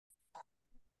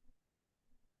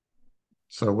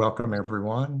So welcome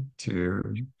everyone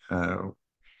to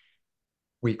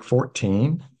week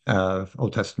 14 of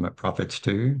Old Testament Prophets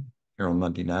 2 here on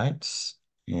Monday nights.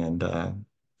 And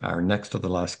our next to the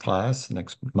last class,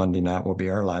 next Monday night will be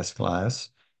our last class.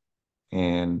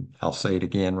 And I'll say it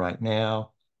again right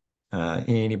now.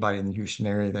 Anybody in the Houston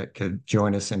area that could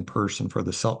join us in person for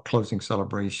the closing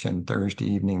celebration Thursday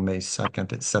evening, May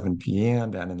 2nd at 7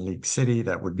 p.m. down in League City,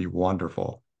 that would be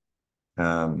wonderful.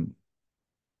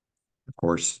 Of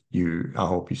course, I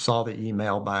hope you saw the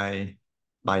email by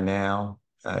now.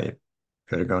 It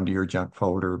could have gone to your junk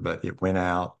folder, but it went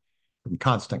out from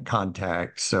Constant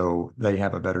Contact, so they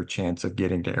have a better chance of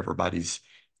getting to everybody's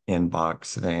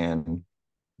inbox than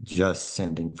just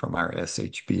sending from our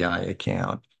SHBI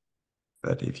account.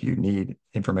 But if you need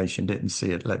information, didn't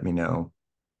see it, let me know,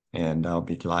 and I'll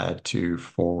be glad to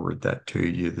forward that to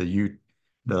you.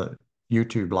 The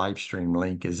YouTube live stream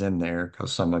link is in there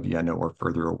because some of you I know are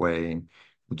further away and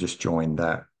will just join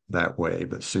that way.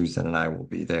 But Susan and I will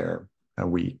be there a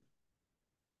week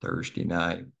Thursday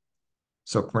night.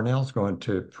 So Cornell's going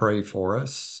to pray for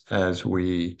us as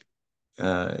we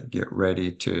get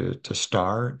ready to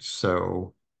start.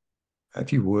 So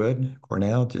if you would,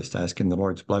 Cornell, just asking the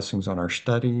Lord's blessings on our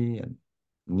study and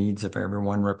needs of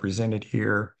everyone represented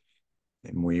here,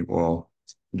 and we will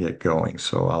get going.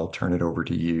 So I'll turn it over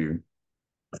to you.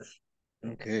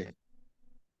 Okay.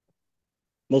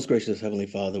 Most gracious Heavenly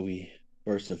Father, we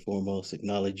first and foremost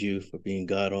acknowledge you for being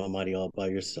God Almighty all by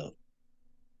yourself.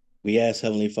 We ask,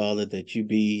 Heavenly Father, that you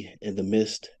be in the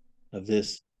midst of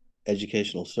this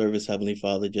educational service, Heavenly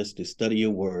Father, just to study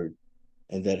your word,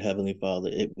 and that, Heavenly Father,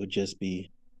 it would just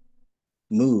be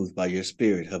moved by your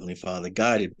spirit, Heavenly Father,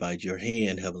 guided by your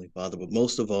hand, Heavenly Father, but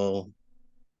most of all,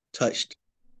 touched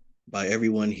by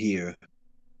everyone here.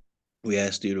 We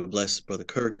ask you to bless Brother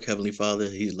Kirk, Heavenly Father.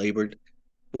 He's labored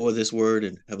for this word,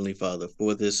 and Heavenly Father,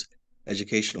 for this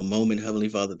educational moment, Heavenly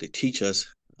Father, to teach us.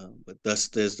 But thus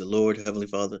says the Lord, Heavenly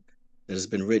Father, that has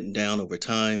been written down over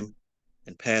time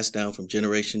and passed down from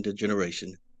generation to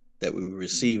generation, that we will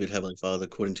receive it, Heavenly Father,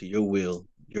 according to your will,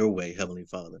 your way, Heavenly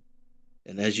Father.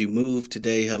 And as you move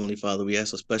today, Heavenly Father, we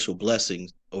ask a special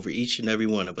blessings over each and every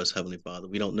one of us, Heavenly Father.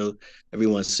 We don't know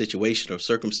everyone's situation or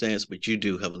circumstance, but you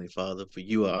do, Heavenly Father, for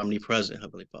you are omnipresent,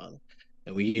 Heavenly Father.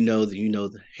 And you know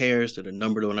the hairs that are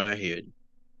numbered on our head.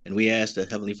 And we ask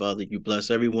that, Heavenly Father, you bless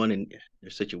everyone in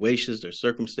their situations, their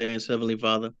circumstance, Heavenly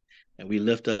Father. And we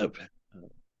lift up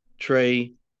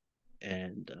Trey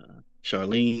and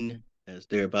Charlene as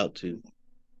they're about to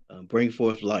bring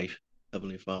forth life,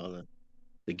 Heavenly Father,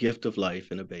 the gift of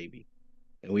life in a baby.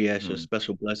 And we ask your Mm,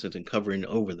 special blessings and covering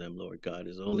over them, Lord God,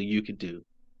 as only you could do.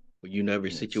 For you know every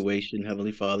yes. situation,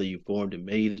 Heavenly Father, you formed and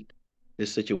made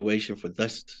this situation for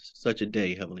such a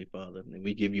day, Heavenly Father. And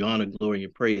we give you honor, glory,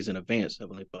 and praise in advance,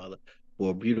 Heavenly Father,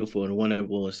 for a beautiful and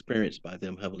wonderful experience by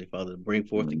them, Heavenly Father, to bring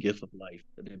forth the Mm, gift of life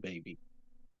to their baby.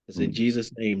 It's in mm,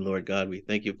 Jesus' name, Lord God, we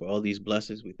thank you for all these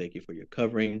blessings. We thank you for your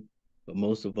covering. But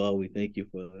most of all, we thank you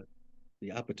for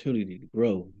the opportunity to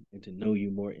grow and to know you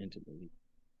more intimately.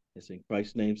 It's in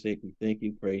Christ's name's sake we thank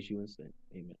you, praise you, and say,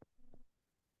 Amen.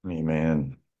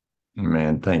 amen.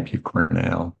 Amen. Thank you,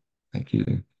 Cornell. Thank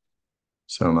you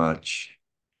so much.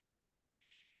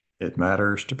 It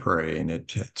matters to pray, and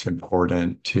it's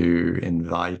important to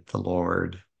invite the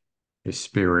Lord, His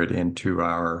Spirit, into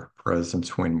our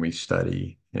presence when we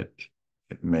study. It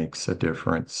makes a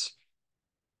difference.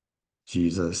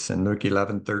 Jesus in Luke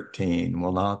 11:13,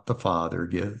 will not the Father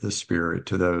give the Spirit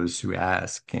to those who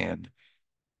ask? And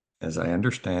as I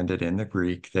understand it in the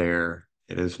Greek there,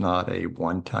 it is not a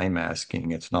one-time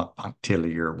asking. It's not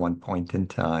punctiliar, one point in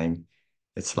time.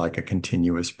 It's like a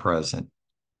continuous present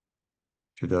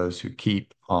to those who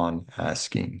keep on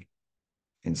asking.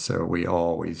 And so we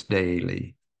always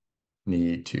daily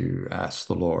need to ask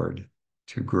the Lord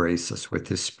to grace us with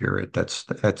his Spirit. That's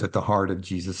at the heart of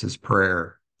Jesus's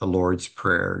prayer, the Lord's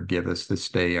Prayer. Give us this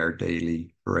day our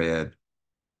daily bread.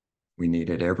 We need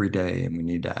it every day, and we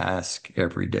need to ask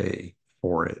every day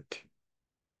for it.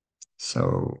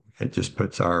 So it just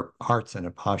puts our hearts in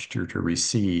a posture to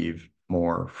receive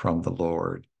more from the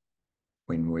Lord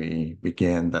when we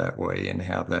begin that way and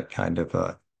have that kind of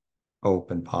a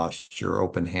open posture,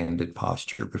 open-handed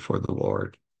posture before the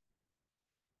Lord.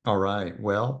 All right.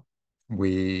 Well,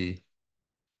 we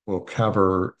will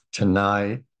cover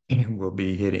tonight. We'll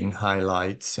be hitting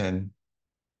highlights in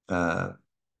uh,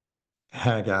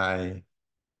 Haggai,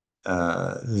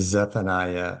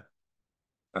 Zephaniah,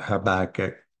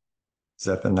 Habakkuk,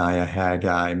 Zephaniah,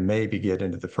 Haggai, maybe get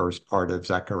into the first part of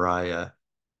Zechariah,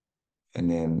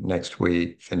 and then next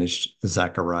week finish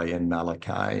Zechariah and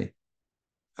Malachi.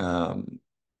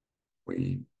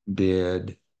 We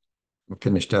did. We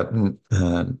finished up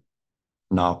Nahum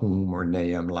or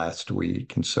Nahum last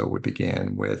week, and so we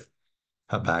began with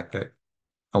Habakkuk.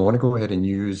 I want to go ahead and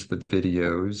use the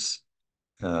videos.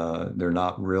 They're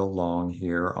not real long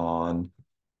here on,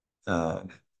 uh,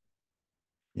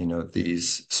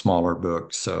 these smaller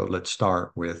books. So let's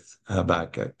start with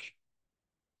Habakkuk.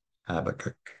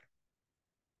 Habakkuk.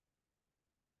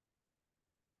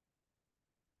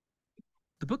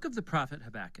 The book of the prophet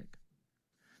Habakkuk.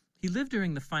 He lived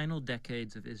during the final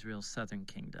decades of Israel's southern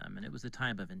kingdom, and it was a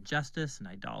time of injustice and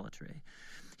idolatry.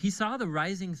 He saw the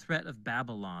rising threat of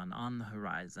Babylon on the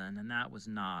horizon, and that was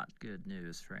not good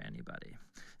news for anybody.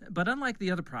 But unlike the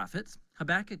other prophets,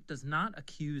 Habakkuk does not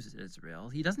accuse Israel.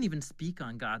 He doesn't even speak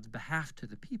on God's behalf to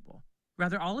the people.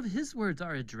 Rather, all of his words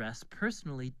are addressed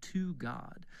personally to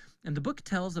God. And the book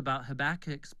tells about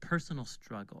Habakkuk's personal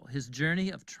struggle, his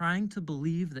journey of trying to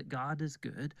believe that God is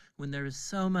good when there is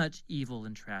so much evil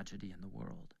and tragedy in the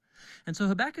world. And so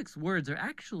Habakkuk's words are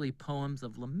actually poems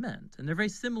of lament, and they're very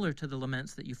similar to the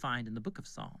laments that you find in the book of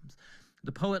Psalms.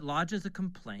 The poet lodges a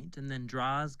complaint and then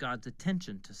draws God's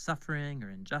attention to suffering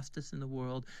or injustice in the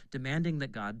world, demanding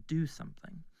that God do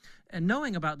something. And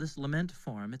knowing about this lament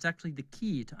form, it's actually the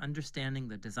key to understanding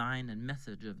the design and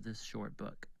message of this short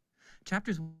book.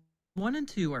 Chapters 1 and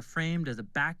 2 are framed as a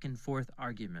back and forth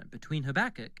argument between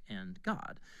Habakkuk and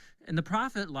God. And the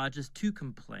prophet lodges two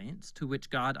complaints to which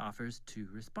God offers two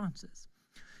responses.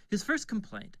 His first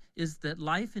complaint is that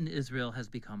life in Israel has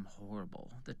become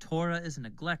horrible. The Torah is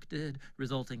neglected,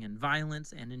 resulting in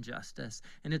violence and injustice,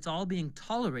 and it's all being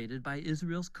tolerated by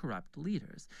Israel's corrupt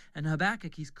leaders. And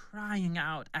Habakkuk, he's crying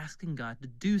out, asking God to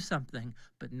do something,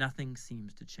 but nothing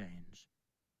seems to change.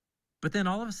 But then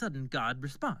all of a sudden, God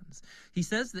responds. He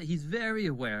says that he's very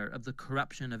aware of the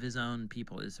corruption of his own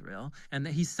people, Israel, and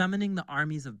that he's summoning the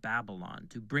armies of Babylon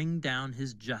to bring down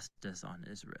his justice on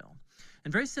Israel.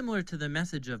 And very similar to the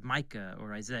message of Micah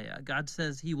or Isaiah, God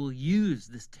says he will use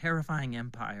this terrifying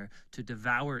empire to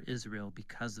devour Israel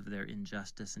because of their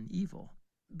injustice and evil.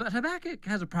 But Habakkuk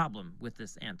has a problem with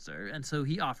this answer, and so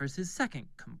he offers his second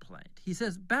complaint. He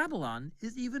says Babylon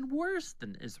is even worse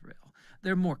than Israel.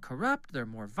 They're more corrupt, they're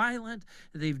more violent,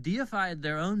 they've deified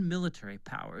their own military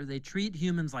power, they treat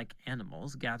humans like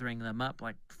animals, gathering them up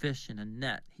like fish in a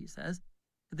net, he says.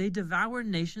 They devour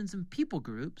nations and people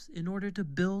groups in order to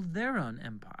build their own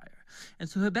empire. And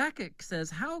so Habakkuk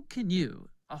says, how can you,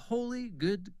 a holy,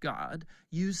 good God,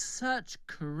 use such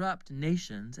corrupt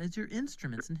nations as your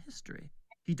instruments in history?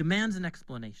 He demands an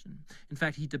explanation. In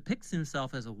fact, he depicts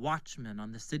himself as a watchman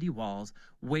on the city walls,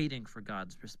 waiting for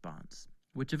God's response,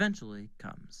 which eventually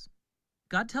comes.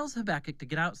 God tells Habakkuk to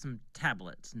get out some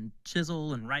tablets and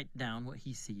chisel and write down what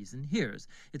he sees and hears.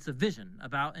 It's a vision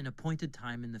about an appointed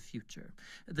time in the future,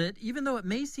 that even though it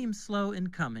may seem slow in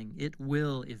coming, it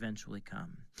will eventually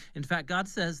come. In fact, God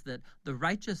says that the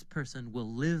righteous person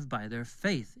will live by their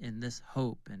faith in this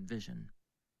hope and vision.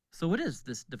 So what is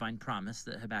this divine promise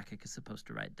that Habakkuk is supposed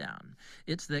to write down?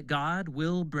 It's that God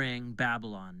will bring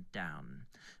Babylon down.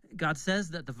 God says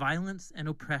that the violence and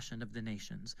oppression of the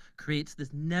nations creates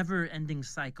this never-ending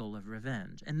cycle of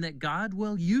revenge, and that God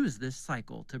will use this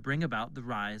cycle to bring about the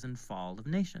rise and fall of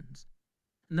nations.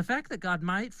 And the fact that God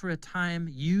might, for a time,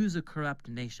 use a corrupt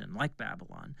nation like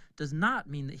Babylon does not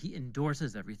mean that he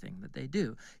endorses everything that they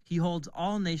do. He holds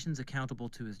all nations accountable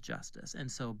to his justice, and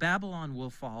so Babylon will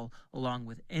fall along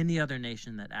with any other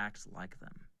nation that acts like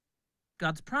them.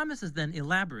 God's promise is then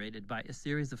elaborated by a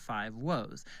series of 5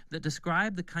 woes that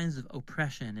describe the kinds of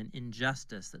oppression and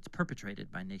injustice that's perpetrated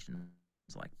by nations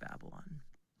like Babylon.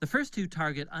 The first 2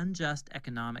 target unjust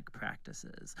economic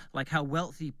practices, like how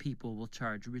wealthy people will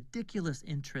charge ridiculous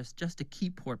interest just to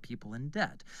keep poor people in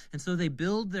debt, and so they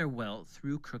build their wealth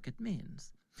through crooked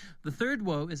means. The third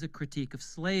woe is a critique of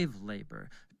slave labor,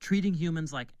 treating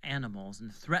humans like animals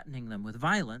and threatening them with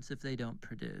violence if they don't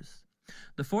produce.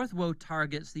 The fourth woe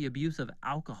targets the abuse of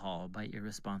alcohol by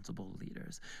irresponsible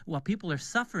leaders. While people are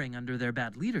suffering under their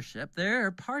bad leadership,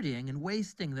 they're partying and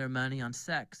wasting their money on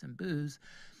sex and booze.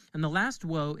 And the last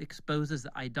woe exposes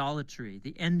the idolatry,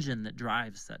 the engine that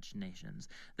drives such nations.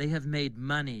 They have made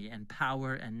money and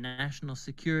power and national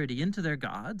security into their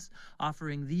gods,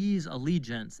 offering these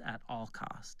allegiance at all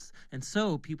costs. And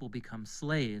so people become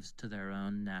slaves to their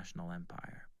own national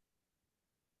empire.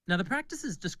 Now, the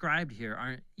practices described here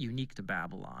aren't unique to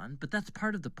Babylon, but that's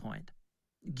part of the point.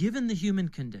 Given the human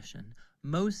condition,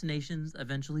 most nations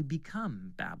eventually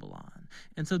become Babylon.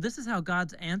 And so this is how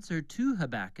God's answer to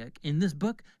Habakkuk in this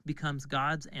book becomes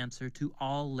God's answer to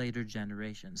all later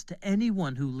generations, to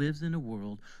anyone who lives in a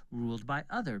world ruled by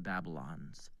other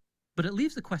Babylons. But it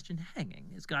leaves the question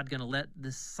hanging. Is God going to let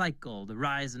this cycle, the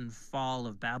rise and fall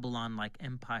of Babylon-like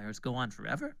empires, go on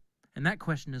forever? And that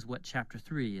question is what chapter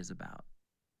 3 is about.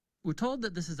 We're told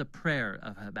that this is a prayer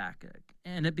of Habakkuk,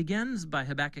 and it begins by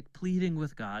Habakkuk pleading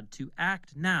with God to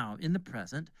act now in the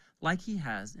present like he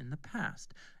has in the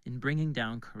past in bringing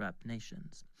down corrupt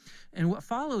nations. And what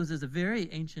follows is a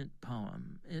very ancient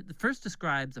poem. It first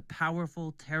describes a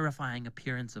powerful, terrifying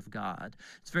appearance of God.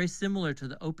 It's very similar to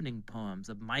the opening poems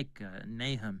of Micah and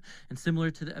Nahum, and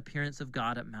similar to the appearance of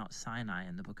God at Mount Sinai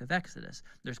in the book of Exodus.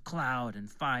 There's cloud and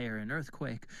fire and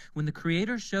earthquake. When the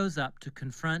Creator shows up to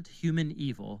confront human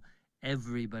evil,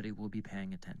 everybody will be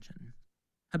paying attention.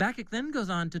 Habakkuk then goes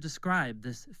on to describe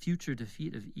this future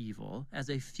defeat of evil as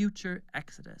a future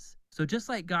exodus. So just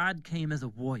like God came as a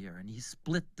warrior and he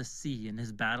split the sea in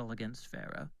his battle against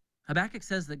Pharaoh, Habakkuk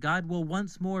says that God will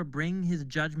once more bring his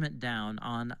judgment down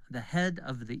on the head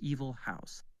of the evil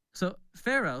house. So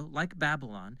Pharaoh, like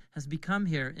Babylon, has become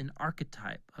here an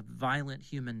archetype of violent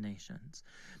human nations.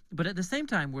 But at the same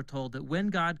time, we're told that when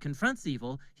God confronts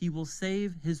evil, he will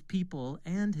save his people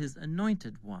and his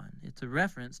anointed one. It's a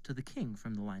reference to the king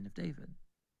from the line of David.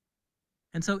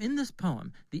 And so in this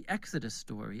poem, the Exodus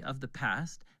story of the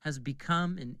past has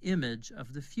become an image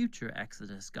of the future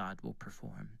Exodus God will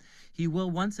perform. He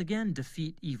will once again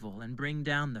defeat evil and bring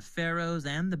down the pharaohs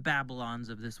and the Babylons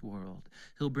of this world.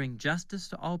 He'll bring justice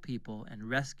to all people and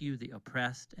rescue the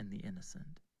oppressed and the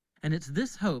innocent. And it's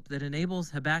this hope that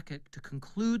enables Habakkuk to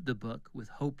conclude the book with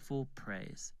hopeful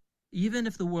praise. Even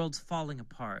if the world's falling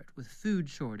apart with food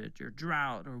shortage or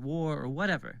drought or war or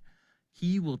whatever,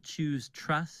 he will choose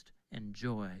trust and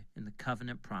joy in the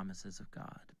covenant promises of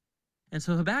God. And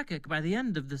so Habakkuk, by the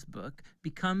end of this book,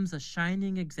 becomes a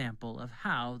shining example of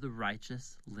how the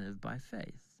righteous live by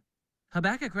faith.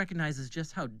 Habakkuk recognizes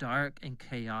just how dark and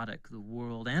chaotic the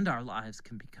world and our lives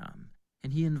can become.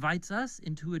 And he invites us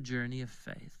into a journey of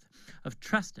faith, of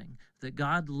trusting that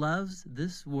God loves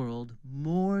this world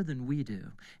more than we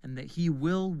do, and that he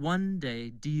will one day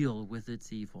deal with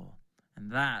its evil.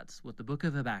 And that's what the book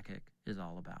of Habakkuk is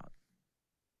all about.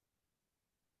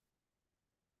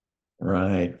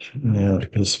 Right. Yeah,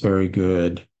 it's very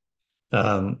good.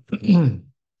 Let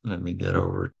me get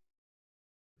over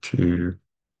to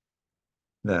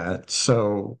that.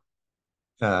 So,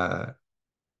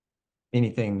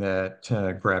 anything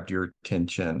that grabbed your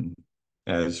attention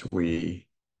as we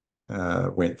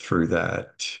went through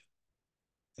that?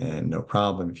 And no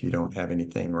problem if you don't have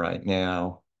anything right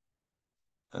now.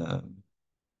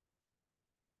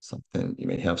 Something you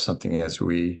may have something as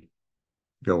we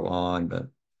go on, but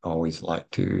always like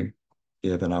to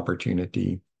give an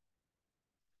opportunity.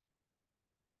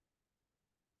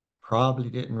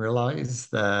 Probably didn't realize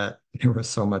that there was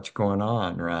so much going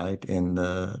on, right, in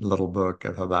the little book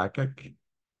of Habakkuk,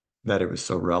 that it was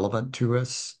so relevant to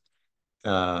us.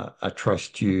 I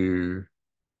trust you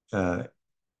catch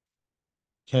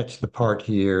the part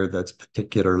here that's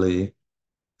particularly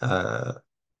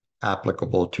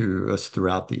applicable to us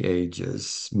throughout the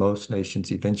ages. Most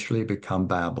nations eventually become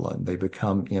Babylon. They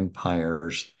become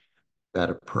empires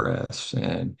that oppress.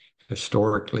 And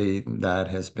historically, that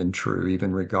has been true,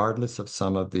 even regardless of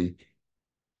some of the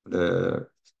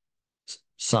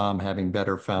some having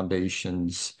better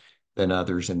foundations than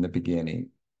others in the beginning.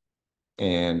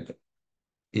 And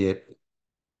it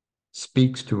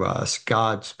speaks to us,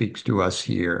 God speaks to us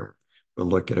here. We'll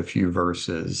look at a few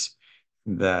verses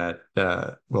that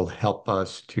will help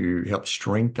us to help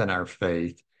strengthen our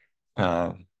faith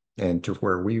and to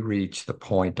where we reach the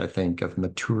point, I think, of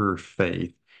mature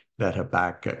faith that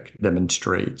Habakkuk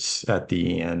demonstrates at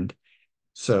the end.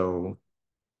 So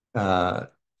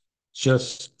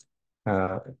just,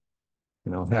 have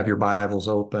your Bibles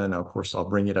open. Of course, I'll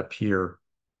bring it up here,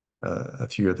 a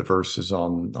few of the verses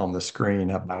on the screen.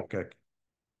 Habakkuk.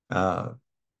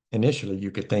 Initially,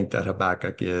 you could think that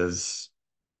Habakkuk is,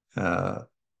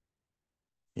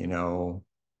 you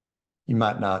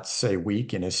might not say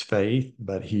weak in his faith,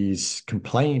 but he's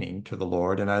complaining to the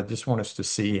Lord. And I just want us to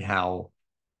see how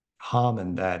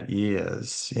common that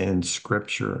is in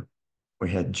Scripture.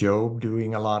 We had Job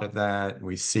doing a lot of that.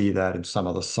 We see that in some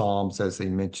of the Psalms, as they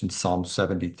mentioned. Psalm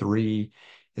 73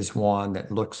 is one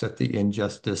that looks at the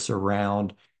injustice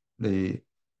around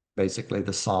basically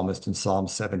the psalmist in Psalm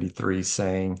 73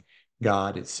 saying,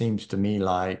 God, it seems to me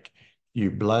like you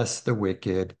bless the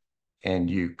wicked and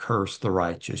you curse the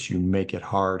righteous. You make it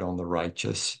hard on the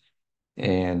righteous.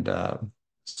 And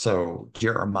so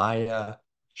Jeremiah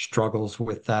struggles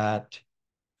with that.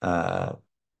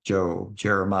 Job,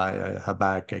 Jeremiah,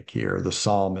 Habakkuk here, the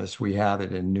psalmist, we have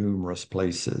it in numerous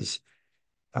places.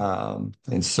 And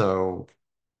so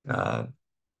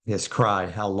his cry,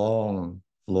 how long,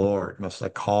 Lord, must I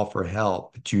call for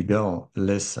help? But you don't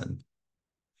listen.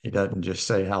 He doesn't just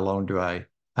say, how long do I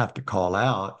have to call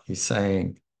out? He's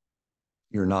saying,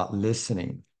 you're not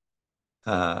listening.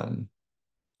 Um,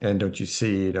 and don't you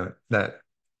see that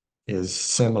is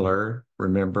similar?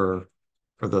 Remember,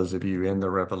 for those of you in the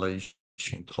Revelation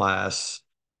class,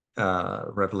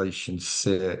 Revelation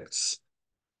 6,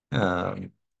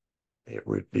 um, it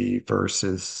would be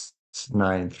verses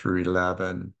 9 through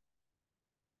 11.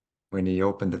 When he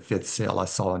opened the fifth seal, I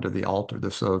saw under the altar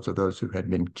the souls of those who had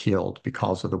been killed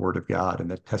because of the word of God and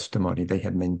the testimony they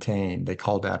had maintained. They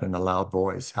called out in a loud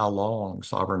voice, how long,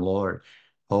 sovereign Lord,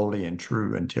 holy and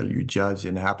true, until you judge the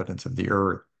inhabitants of the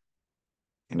earth?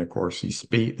 And of course,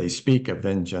 they speak of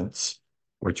vengeance,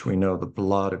 which we know the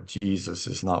blood of Jesus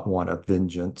is not one of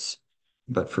vengeance,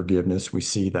 but forgiveness. We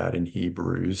see that in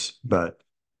Hebrews, but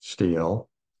still,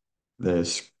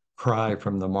 this cry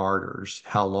from the martyrs,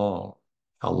 how long?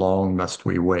 How long must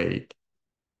we wait?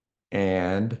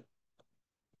 And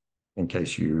in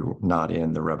case you're not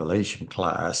in the Revelation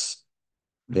class,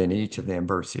 then each of them,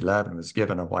 verse 11, was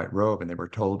given a white robe and they were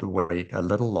told to wait a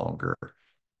little longer.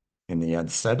 And the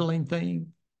unsettling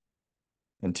thing,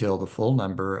 until the full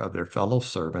number of their fellow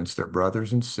servants, their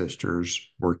brothers and sisters,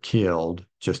 were killed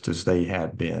just as they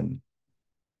had been.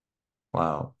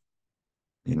 Wow.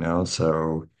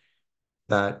 So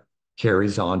that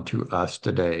carries on to us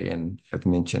today. And I've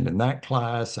mentioned in that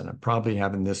class, and I'm probably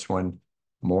having this one,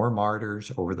 more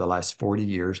martyrs over the last 40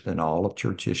 years than all of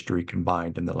church history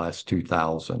combined in the last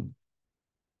 2,000.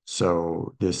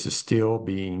 So this is still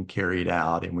being carried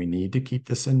out, and we need to keep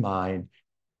this in mind.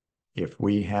 If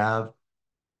we have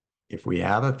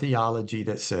a theology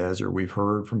that says, or we've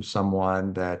heard from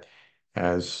someone that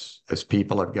as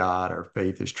people of God, our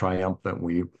faith is triumphant,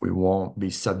 we won't be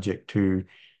subject to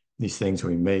these things,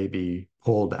 we may be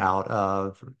pulled out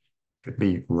of, could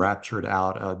be raptured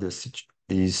out of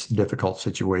these difficult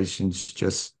situations.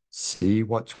 Just see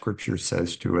what Scripture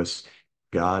says to us.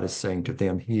 God is saying to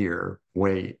them here,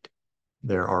 wait,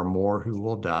 there are more who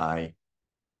will die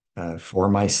for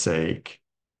my sake,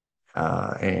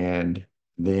 and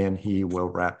then he will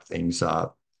wrap things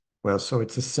up. Well, so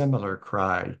it's a similar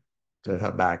cry to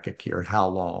Habakkuk here. How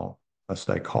long must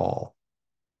I call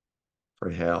for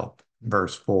help?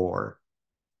 Verse 4.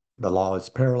 The law is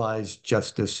paralyzed,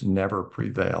 justice never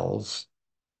prevails.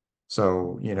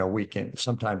 So,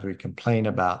 sometimes we complain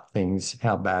about things,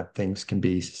 how bad things can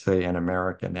be, say, in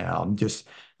America now. Just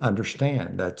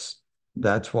understand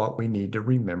that's what we need to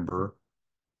remember,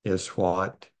 is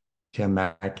what Tim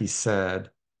Mackey said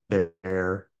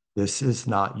there. This is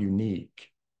not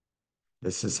unique.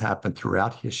 This has happened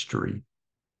throughout history.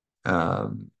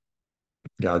 God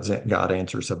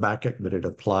answers Habakkuk, but it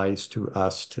applies to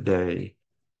us today.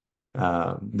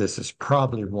 This is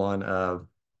probably one of,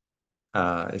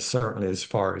 certainly as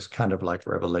far as kind of like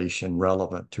Revelation,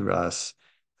 relevant to us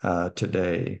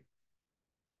today.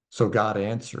 So God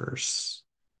answers,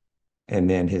 and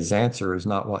then his answer is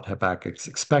not what Habakkuk's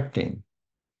expecting.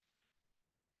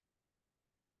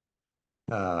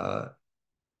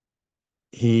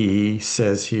 He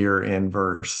says here in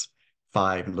verse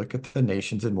 5, look at the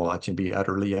nations and watch and be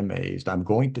utterly amazed. I'm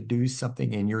going to do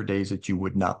something in your days that you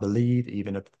would not believe,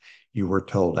 even if you were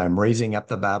told. I'm raising up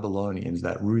the Babylonians,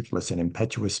 that ruthless and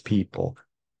impetuous people.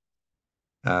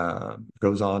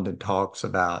 Goes on and talks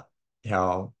about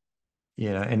how,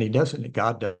 and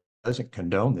God doesn't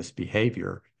condone this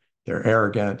behavior, their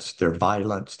arrogance, their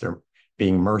violence, their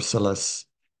being merciless.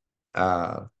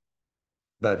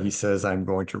 But he says, I'm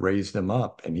going to raise them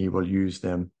up and he will use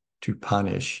them to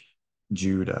punish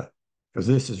Judah. Because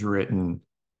this is written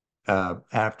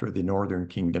after the northern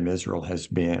kingdom, Israel, has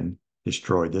been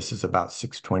destroyed. This is about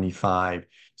 625,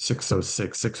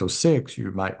 606. 606, you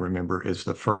might remember, is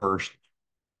the first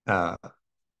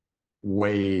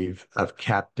wave of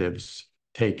captives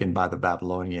taken by the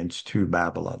Babylonians to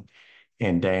Babylon.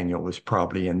 And Daniel was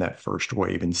probably in that first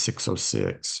wave in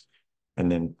 606.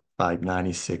 And then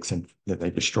 596, and then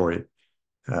they destroyed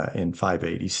it in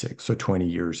 586, so 20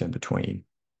 years in between.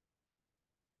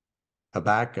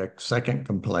 Habakkuk's second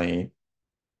complaint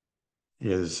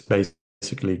is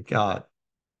basically, God,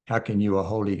 how can you, a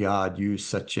holy God, use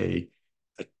such a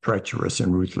treacherous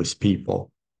and ruthless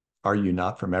people? Are you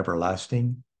not from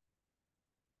everlasting?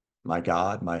 My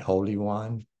God, my Holy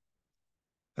One,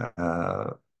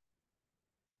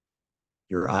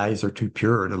 your eyes are too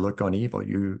pure to look on evil.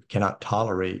 You cannot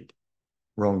tolerate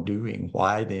wrongdoing.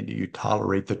 Why then do you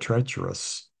tolerate the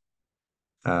treacherous?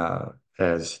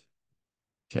 As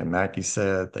Tim Mackey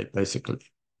said,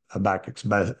 Habakkuk's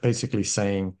basically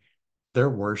saying they're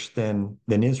worse than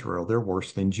Israel. They're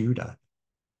worse than Judah.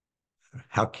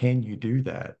 how can you do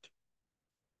that?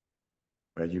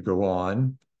 Well, you go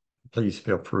on. Please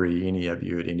feel free, any of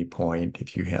you at any point,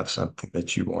 if you have something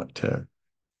that you want to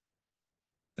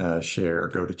share,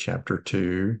 go to chapter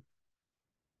 2.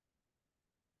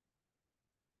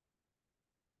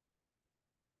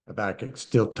 Habakkuk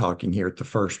still talking here at the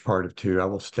first part of 2. I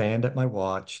will stand at my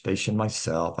watch, station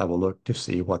myself. I will look to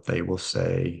see what they will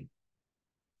say,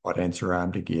 what answer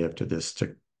I'm to give to this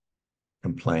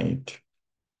complaint.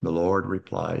 The Lord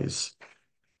replies,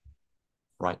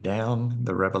 write down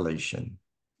the revelation,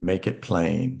 make it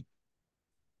plain,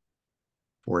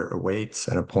 for it awaits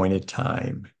an appointed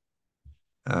time.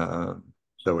 Though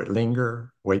it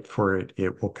linger, wait for it,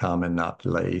 it will come and not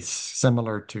delay.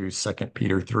 Similar to 2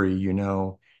 Peter 3,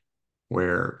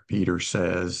 where Peter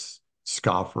says,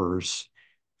 scoffers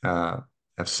have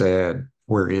said,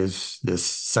 where is this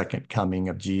second coming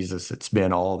of Jesus? It's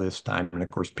been all this time. And of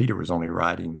course, Peter was only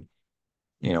writing,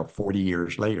 40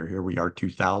 years later. Here we are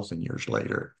 2,000 years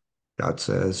later. God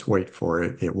says, wait for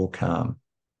it, it will come.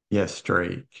 Yes,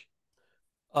 Drake.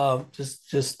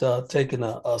 Just taking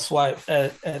a swipe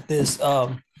at this.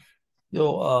 What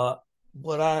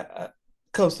I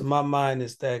comes to my mind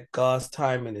is that God's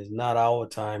timing is not our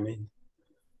timing.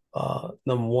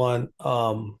 Number one,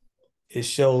 it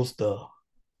shows the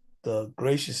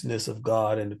graciousness of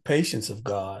God and the patience of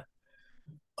God.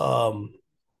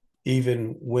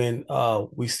 Even when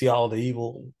we see all the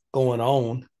evil going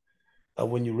on,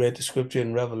 when you read the scripture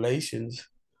in Revelations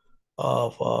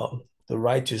of the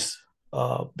righteous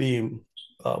being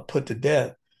put to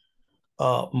death,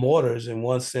 martyrs in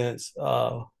one sense,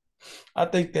 I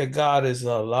think that God is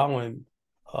allowing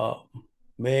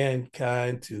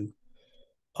mankind to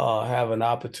have an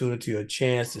opportunity or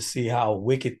chance to see how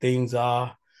wicked things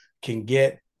can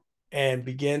get and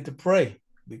begin to pray,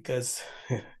 because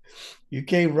you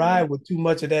can't ride with too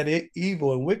much of that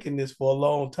evil and wickedness for a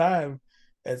long time.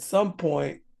 At some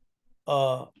point,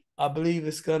 I believe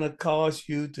it's going to cause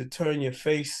you to turn your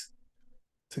face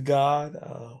to God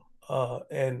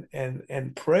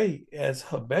and pray, as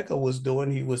Habakkuk was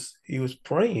doing. He was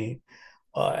praying,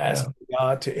 asking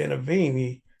God to intervene.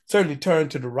 He certainly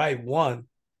turned to the right one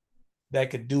that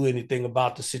could do anything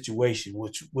about the situation,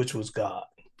 which was God.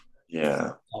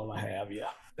 Yeah. All I have.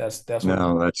 Yeah, that's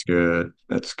No, that's good.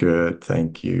 That's good.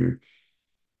 Thank you.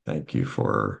 Thank you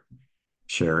for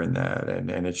sharing that.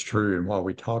 And it's true. And while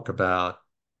we talk about,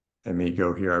 let me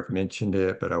go here, I've mentioned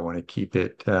it, but I want to keep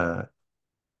it in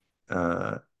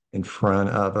front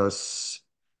of us.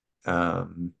 I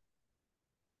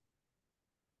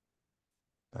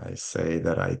say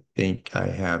that I think I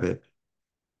have it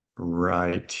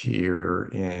right here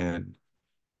in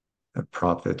the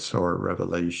prophets or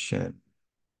Revelation.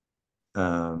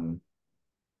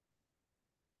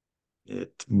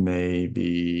 It may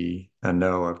be, I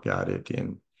know I've got it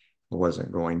in, I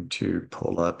wasn't going to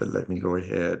pull up, but let me go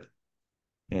ahead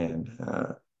and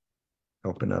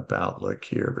open up Outlook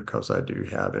here, because I do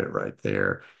have it right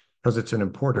there, because it's an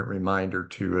important reminder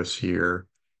to us here.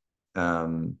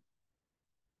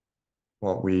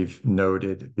 What we've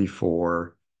noted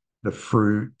before, the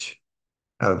fruit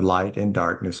of light and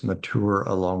darkness mature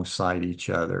alongside each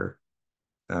other.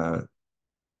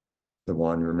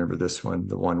 Remember this one,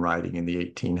 the one writing in the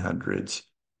 1800s.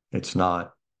 It's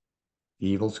not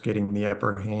evil's getting the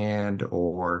upper hand,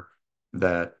 or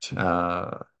that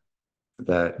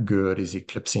that good is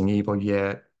eclipsing evil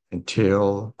yet.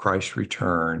 Until Christ's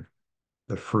return,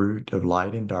 the fruit of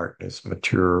light and darkness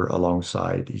mature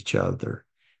alongside each other.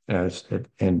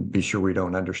 And be sure we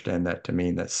don't understand that to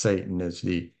mean that Satan is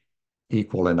the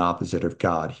equal and opposite of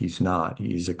God. He's not.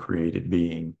 He's a created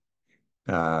being.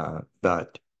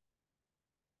 But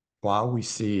while we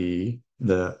see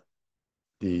the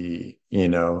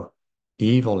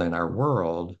evil in our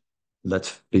world,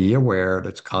 let's be aware,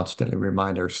 let's constantly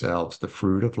remind ourselves the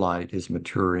fruit of light is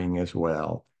maturing as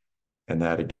well. And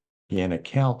that again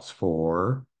accounts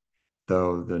for,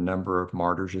 though the number of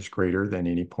martyrs is greater than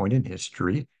any point in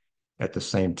history, at the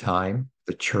same time,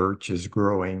 the church is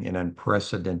growing in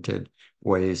unprecedented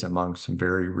ways among some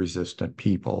very resistant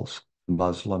peoples,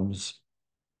 Muslims,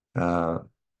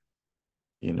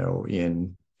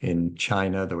 in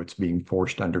China, though it's being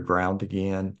forced underground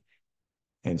again.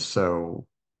 And so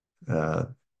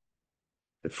the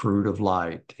fruit of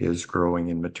light is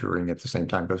growing and maturing at the same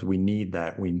time, because we need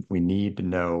that. We need to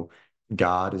know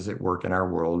God is at work in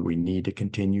our world. We need to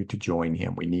continue to join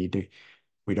him.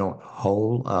 We don't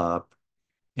hole up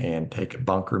and take a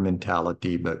bunker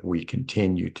mentality, but we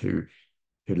continue to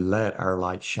let our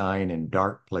light shine in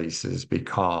dark places,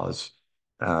 because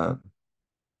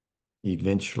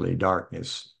eventually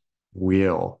darkness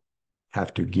will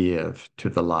have to give to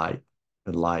the light.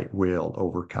 the light will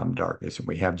overcome darkness. And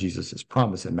we have Jesus'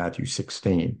 promise in Matthew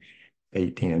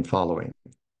 16:18 and following.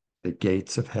 The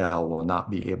gates of hell will not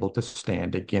be able to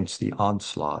stand against the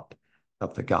onslaught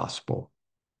of the gospel.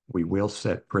 We will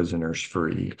set prisoners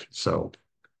free. So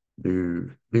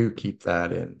do keep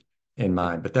that in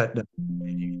mind. But that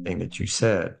anything that you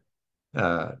said,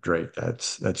 Drake,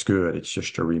 that's good. It's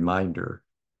just a reminder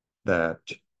that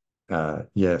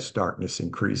yes, darkness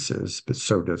increases, but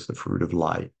so does the fruit of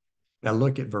light. Now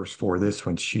look at verse 4. This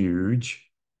one's huge.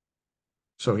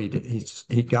 So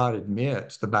God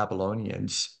admits the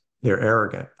Babylonians, they're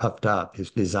arrogant, puffed up.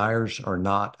 His desires are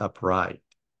not upright.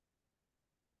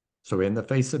 So in the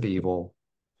face of evil,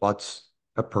 what's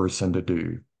a person to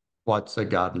do? What's a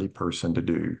godly person to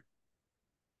do?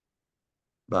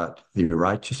 But the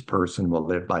righteous person will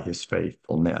live by his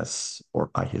faithfulness or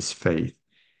by his faith.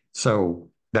 So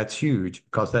that's huge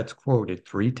because that's quoted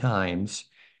 3 times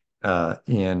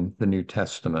in the New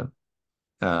Testament.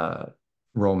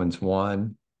 Romans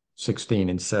 1:16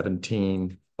 and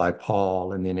 17 by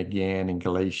Paul, and then again in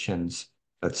Galatians,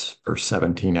 that's verse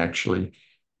 17 actually,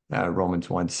 Romans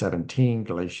 1:17,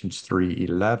 Galatians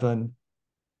 3:11,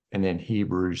 and then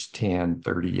Hebrews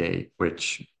 10:38,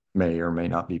 which may or may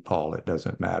not be Paul. It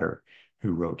doesn't matter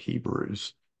who wrote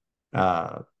Hebrews.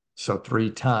 So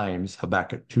 3 times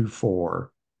Habakkuk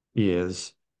 2:4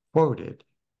 is quoted.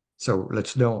 So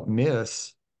let's don't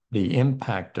miss the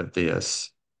impact of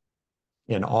this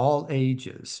in all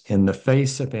ages, in the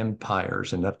face of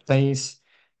empires, in the face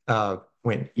of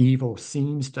when evil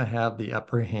seems to have the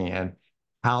upper hand.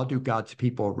 How do God's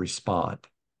people respond?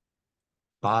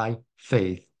 By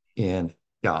faith in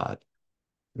God.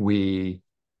 It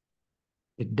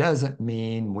doesn't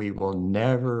mean we will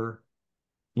never,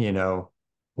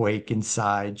 wake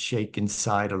inside, shake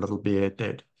inside a little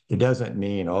bit. It doesn't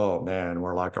mean, oh man,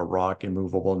 we're like a rock,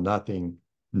 immovable, nothing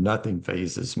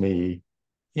phases me.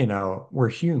 We're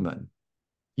human.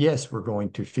 Yes, we're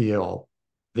going to feel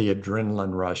the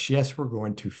adrenaline rush. Yes, we're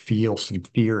going to feel some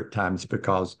fear at times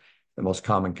because the most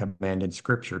common command in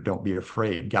Scripture, don't be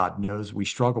afraid. God knows we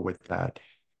struggle with that.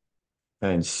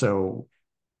 And so,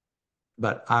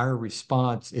 but our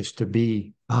response is to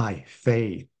be by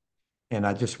faith. And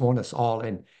I just want us all,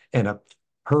 and a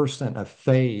person of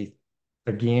faith,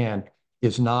 again,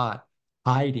 is not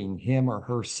hiding him or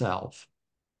herself,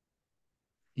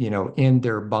 in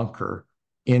their bunker,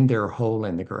 in their hole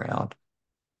in the ground.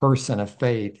 Person of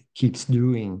faith keeps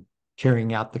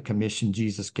carrying out the commission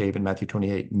Jesus gave in Matthew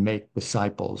 28, make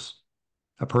disciples.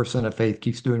 A person of faith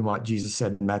keeps doing what Jesus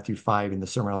said in Matthew 5 in the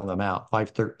Sermon on the Mount,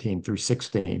 5:13 through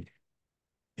 16.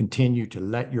 Continue to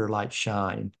let your light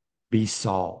shine, be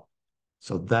salt.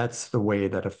 So that's the way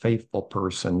that a faithful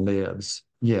person lives.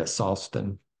 Yes,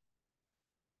 Austin.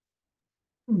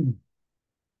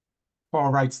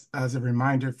 Paul writes as a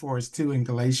reminder for us too in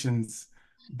Galatians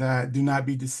that do not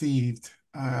be deceived.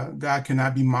 God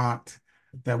cannot be mocked,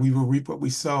 that we will reap what we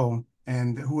sow,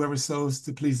 and whoever sows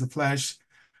to please the flesh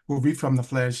will reap from the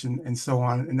flesh, and so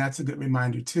on. And that's a good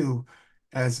reminder too,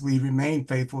 as we remain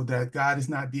faithful, that God is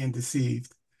not being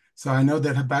deceived. So I know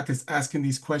that Habakkuk is asking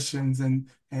these questions and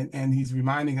he's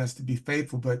reminding us to be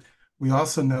faithful, but we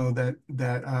also know that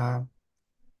they're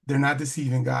not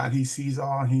deceiving God. He sees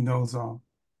all, he knows all.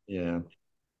 Yeah.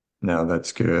 No,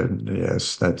 that's good.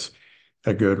 Yes, that's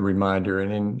a good reminder.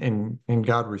 And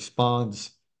God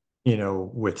responds,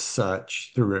 with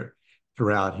such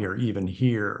throughout here, even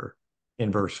here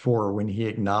in verse 4, when he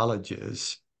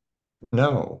acknowledges,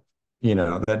 no,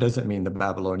 that doesn't mean the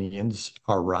Babylonians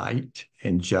are right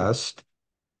and just,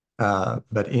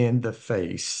 but in the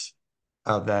face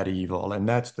of that evil. And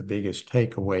that's the biggest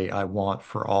takeaway I want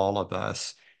for all of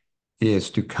us,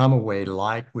 is to come away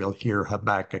like we'll hear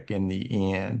Habakkuk in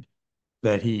the end,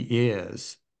 that he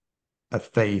is a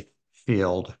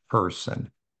faith-filled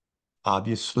person.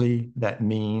 Obviously, that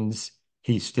means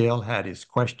he still had his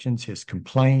questions, his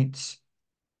complaints,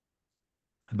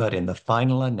 but in the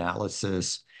final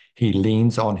analysis, he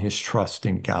leans on his trust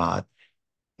in God.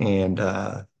 And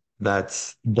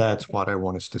that's what I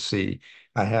want us to see.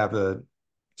 I have a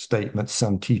statement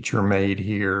some teacher made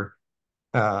here.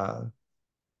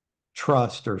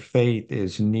 Trust or faith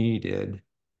is needed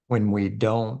when we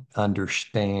don't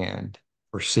understand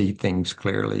or see things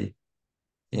clearly.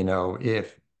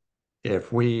 If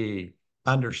we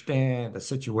understand a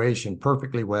situation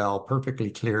perfectly well,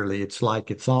 perfectly clearly, it's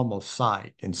like it's almost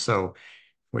sight. And so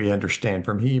we understand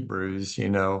from Hebrews,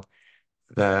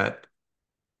 that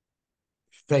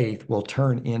faith will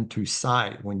turn into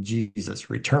sight when Jesus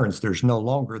returns. There's no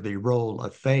longer the role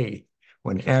of faith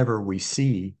whenever we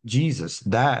see Jesus.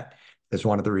 That is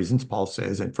one of the reasons Paul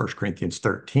says in 1 Corinthians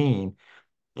 13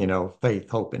 faith,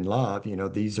 hope, and love,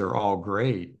 these are all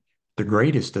great. The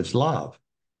greatest is love,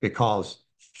 because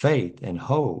faith and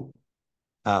hope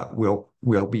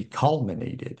will be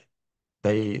culminated.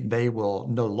 They will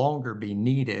no longer be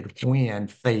needed when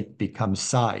faith becomes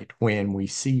sight, when we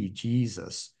see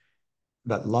Jesus.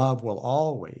 But love will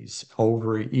always,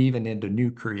 over even into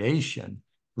new creation,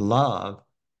 love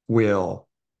will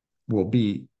will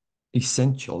be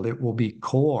essential. It will be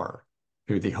core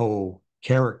to the whole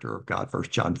character of God. 1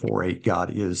 John 4:8,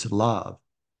 God is love.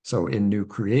 So in new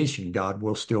creation, God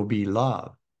will still be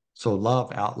love. So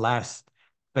love outlasts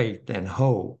faith and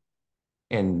hope.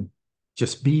 And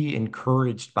just be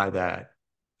encouraged by that.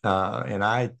 And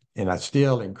I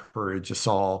still encourage us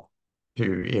all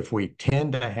to, if we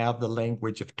tend to have the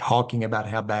language of talking about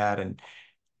how bad and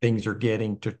things are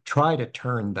getting, to try to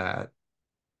turn that,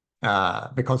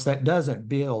 because that doesn't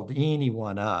build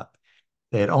anyone up.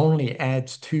 It only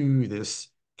adds to this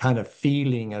kind of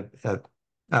feeling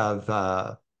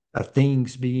of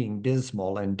things being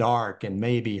dismal and dark and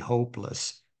maybe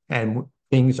hopeless. And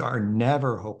things are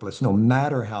never hopeless, no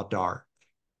matter how dark.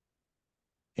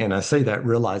 And I say that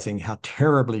realizing how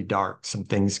terribly dark some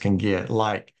things can get,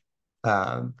 like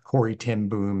Corrie ten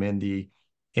Boom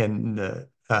in the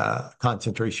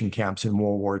concentration camps in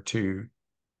World War II.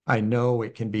 I know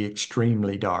it can be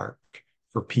extremely dark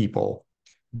for people,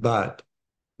 but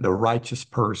the righteous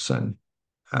person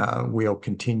will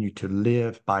continue to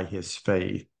live by his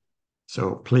faith.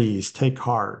 So please take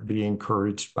heart, be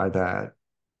encouraged by that.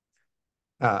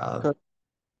 Kirk,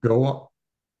 Go on,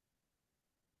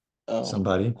 um,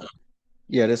 somebody.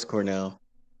 yeah, that's Cornell.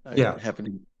 I Yeah. happened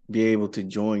to be able to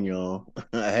join y'all.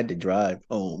 I had to drive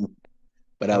home,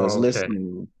 but I was Oh, okay.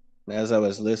 listening as I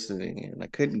was listening, and I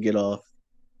couldn't get off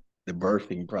the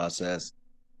birthing process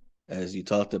as you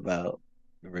talked about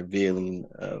revealing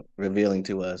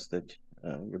to us that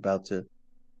you're about to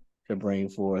bring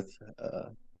forth.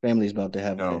 Family's about to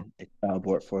have No. a child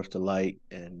brought forth to light,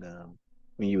 and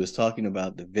when you was talking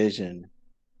about the vision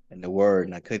and the word,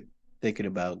 and I could thinking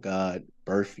about God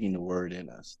birthing the word in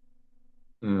us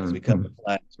as we come to Mhm.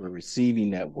 class, we're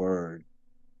receiving that word,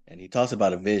 and he talks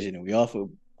about a vision, and we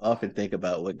often think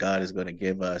about what God is going to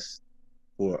give us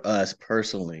for us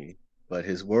personally, but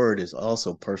his word is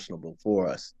also personable for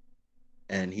us.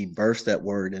 And he bursts that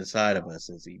word inside of us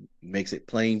as he makes it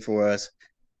plain for us.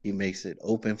 He makes it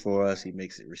open for us. He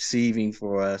makes it receiving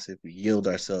for us if we yield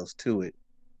ourselves to it.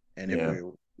 And if Yeah.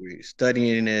 we're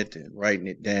studying it and writing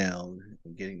it down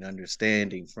and getting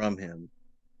understanding from him,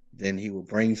 then he will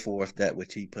bring forth that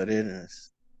which he put in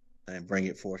us and bring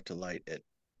it forth to light that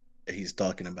he's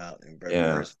talking about in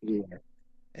Yeah. verse 4.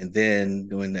 And then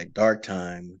during that dark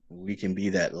time, we can be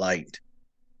that light.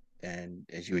 And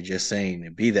as you were just saying,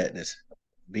 and be that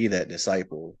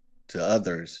disciple to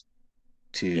others,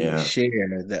 to Yeah.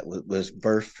 share that was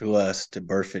birthed to us, to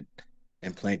birth it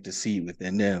and plant the seed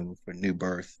within them for new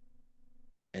birth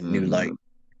and new light Mhm.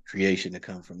 creation to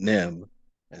come from them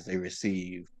as they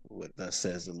receive what thus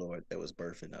says the Lord that was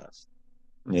birthed in us.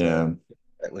 Yeah. So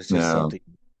that was just No. something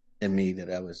in me that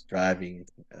I was driving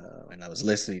and I was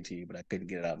listening to you, but I couldn't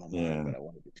get it out of my mind. Yeah. But I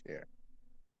wanted to share.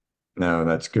 No,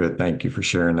 that's good. Thank you for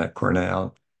sharing that,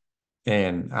 Cornell.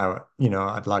 And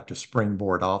I'd like to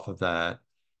springboard off of that,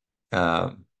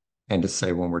 um, and to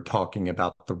say, when we're talking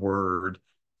about the word,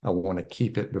 I want to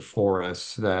keep it before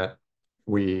us that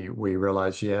we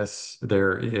realize, yes,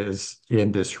 there is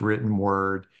in this written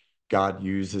word, God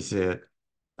uses it,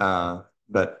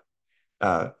 but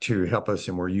to help us,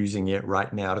 and we're using it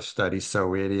right now to study.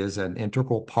 So it is an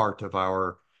integral part of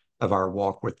our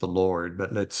walk with the Lord.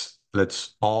 But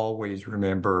let's always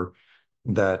remember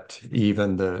that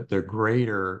even the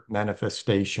greater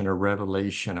manifestation or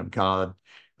revelation of God,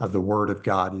 of the Word of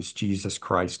God, is Jesus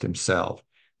Christ Himself.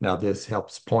 Now, this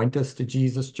helps point us to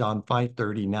Jesus, John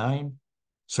 5:39.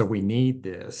 So we need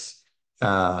this.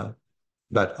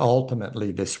 But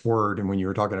ultimately, this word, and when you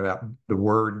were talking about the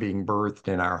word being birthed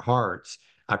in our hearts,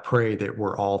 I pray that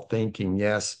we're all thinking,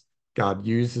 yes, God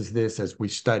uses this as we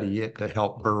study it to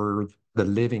help birth the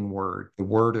living word, the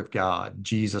word of God,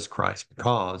 Jesus Christ,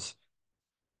 because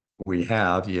we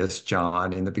have, yes,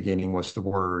 John, in the beginning was the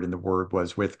Word, and the Word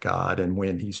was with God. And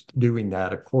when he's doing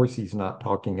that, of course, he's not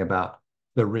talking about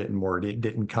the written word. It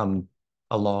didn't come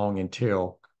along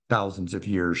until thousands of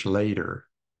years later.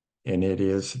 And it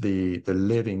is the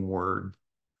living word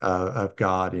of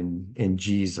God in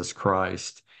Jesus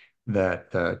Christ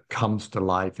that comes to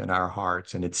life in our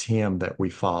hearts. And it's him that we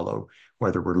follow,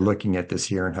 whether we're looking at this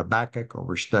here in Habakkuk or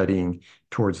we're studying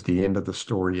towards the end of the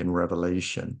story in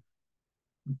Revelation.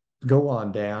 Go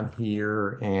on down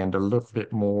here and a little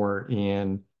bit more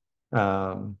in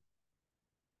um,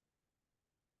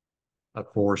 Of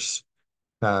course,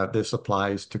 this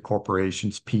applies to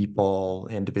corporations, people,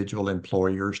 individual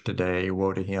employers today.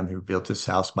 Woe to him who built his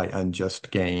house by unjust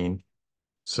gain.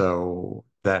 So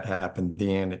that happened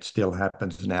then. It still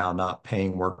happens now, not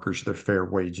paying workers their fair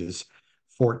wages.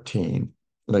 14,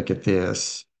 look at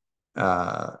this.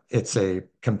 It's a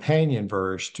companion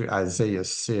verse to Isaiah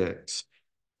 6.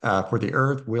 For the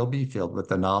earth will be filled with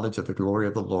the knowledge of the glory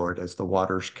of the Lord as the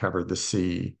waters cover the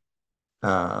sea.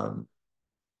 Um,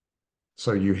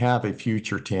 so you have a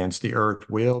future tense. The earth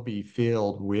will be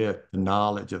filled with the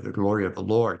knowledge of the glory of the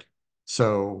Lord.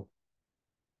 So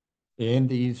in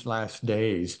these last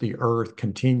days, the earth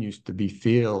continues to be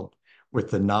filled with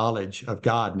the knowledge of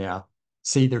God. Now,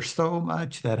 see, there's so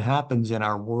much that happens in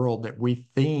our world that we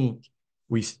think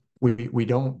we we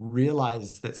don't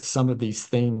realize that some of these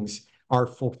things are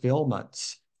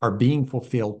fulfillments, are being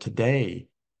fulfilled today.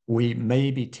 We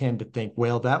maybe tend to think,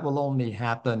 well, that will only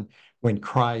happen when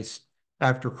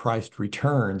after Christ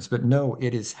returns. But no,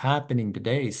 it is happening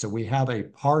today. So we have a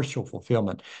partial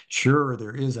fulfillment. Sure,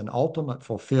 there is an ultimate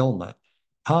fulfillment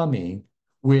coming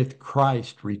with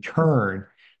Christ's return,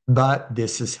 but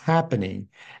this is happening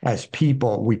as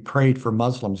people. We prayed for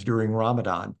Muslims during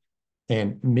Ramadan,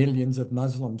 and millions of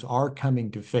Muslims are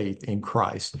coming to faith in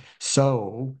Christ.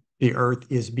 So the earth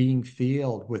is being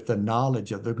filled with the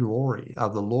knowledge of the glory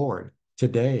of the Lord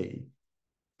today.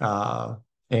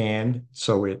 And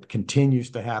so it continues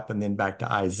to happen. Then back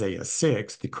to Isaiah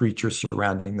 6, the creatures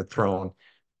surrounding the throne.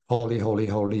 Holy, holy,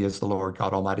 holy is the Lord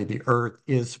God Almighty. The earth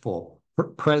is full.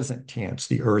 Present tense,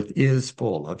 the earth is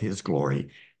full of his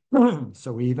glory.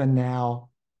 So even now,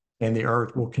 and the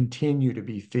earth will continue to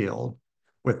be filled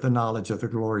with the knowledge of the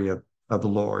glory of the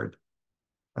Lord.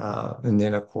 And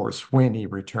then, of course, when he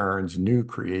returns, new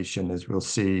creation, as we'll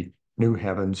see, new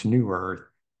heavens, new earth,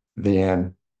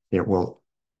 then it will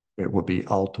be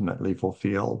ultimately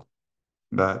fulfilled.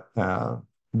 But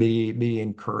be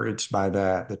encouraged by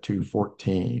that, the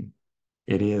 2:14.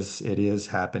 It is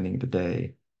happening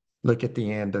today. Look at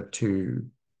the end of 2.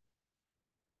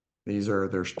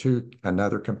 There's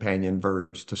another companion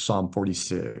verse to Psalm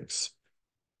 46.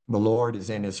 The Lord is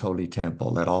in his holy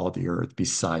temple. Let all the earth be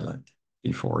silent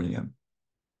before him.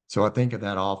 So I think of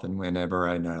that often whenever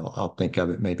I know. I'll think of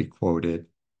it maybe quoted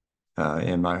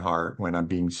in my heart when I'm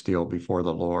being still before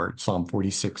the Lord. Psalm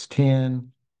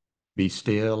 46:10, be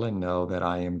still and know that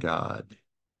I am God.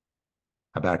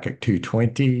 Habakkuk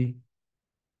 2:20,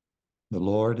 the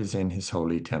Lord is in his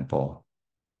holy temple.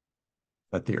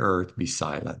 Let the earth be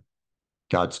silent.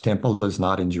 God's temple is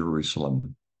not in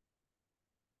Jerusalem.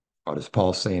 What does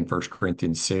Paul say in 1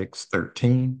 Corinthians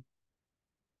 6:13?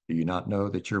 Do you not know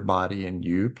that your body, and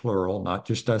you, plural, not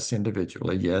just us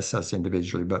individually, yes, us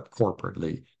individually, but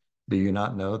corporately, do you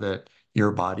not know that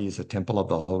your body is a temple of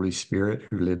the Holy Spirit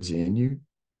who lives in you?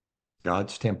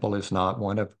 God's temple is not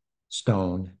one of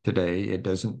stone today.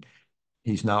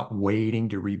 He's not waiting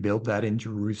to rebuild that in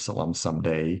Jerusalem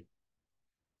someday.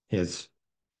 His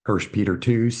 1 Peter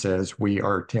 2 says we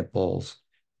are temples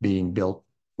being built,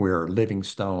 we're living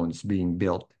stones being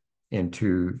built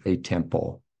into a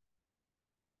temple.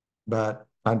 But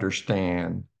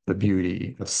understand the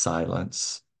beauty of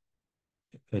silence.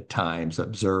 At times,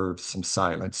 observe some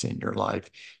silence in your life.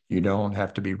 You don't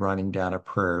have to be running down a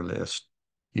prayer list.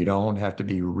 You don't have to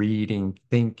be reading,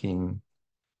 thinking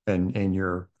in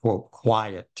your quote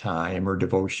quiet time or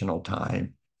devotional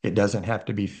time. It doesn't have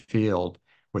to be filled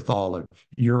with all of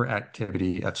your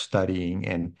activity of studying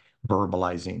and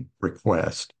verbalizing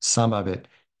requests. Some of it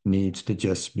needs to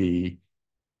just be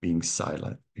being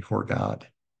silent before God.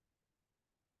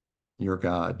 You're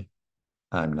God,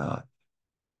 I'm not.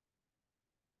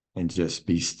 And just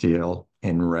be still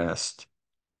and rest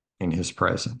in his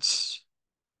presence.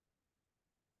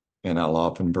 And I'll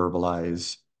often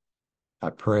verbalize,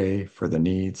 I pray for the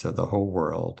needs of the whole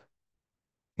world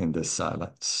in this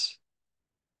silence.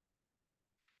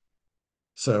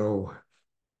 So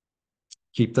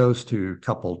keep those two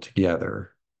coupled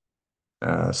together.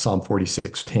 Psalm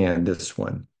 46:10, this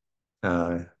one.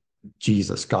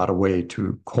 Jesus got away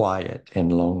to quiet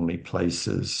and lonely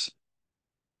places.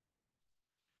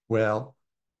 Well,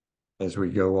 as we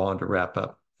go on to wrap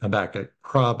up, Habakkuk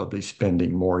probably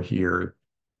spending more here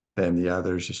than the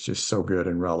others. It's just so good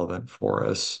and relevant for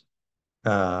us.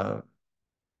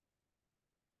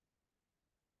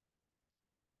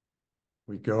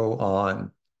 We go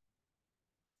on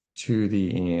to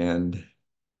the end.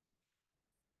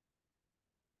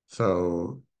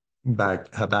 So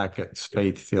back Habakkuk's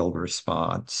faith-filled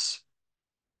response.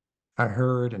 I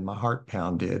heard and my heart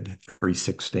pounded,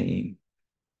 3:16.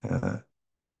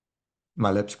 My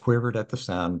lips quivered at the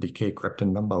sound, decay crept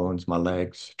in my bones, my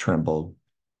legs trembled.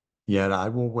 Yet I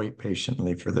will wait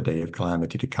patiently for the day of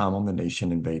calamity to come on the nation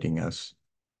invading us.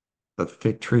 The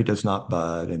fig tree does not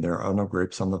bud, and there are no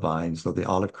grapes on the vines, though the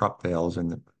olive crop fails and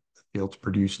the fields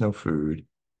produce no food,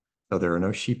 though there are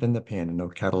no sheep in the pen and no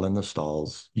cattle in the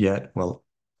stalls. Yet, well,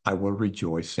 I will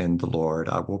rejoice in the Lord.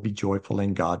 I will be joyful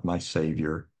in God, my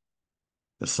Savior.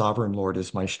 The sovereign Lord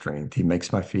is my strength. He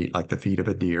makes my feet like the feet of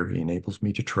a deer. He enables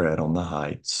me to tread on the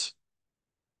heights.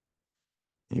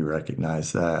 You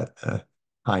recognize that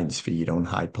hinds feet on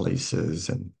high places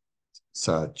and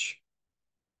such.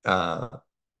 Uh,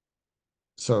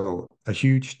 so a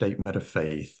huge statement of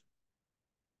faith,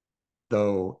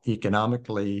 though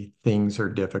economically things are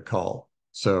difficult.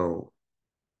 So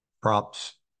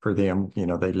props for them,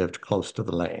 they lived close to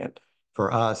the land.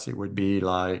 For us, it would be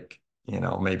like,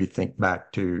 maybe think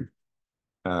back to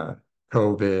uh,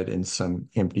 COVID and some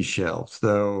empty shelves,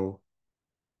 though,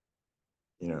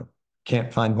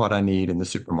 can't find what I need in the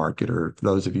supermarket, or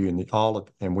those of you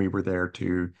and we were there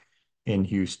too in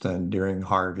Houston during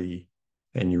Harvey,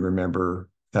 and you remember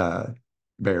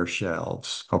bare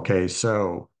shelves. Okay,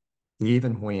 so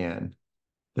even when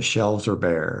the shelves are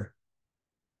bare,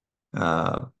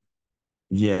 uh,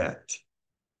 yet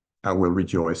I will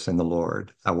rejoice in the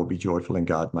Lord. I will be joyful in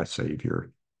God, my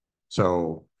Savior.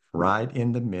 So, right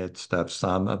in the midst of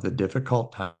some of the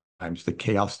difficult times, the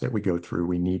chaos that we go through,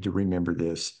 we need to remember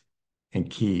this and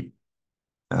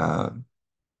uh,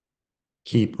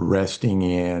 keep resting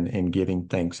in and giving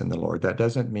thanks in the Lord. That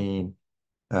doesn't mean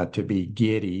to be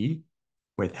giddy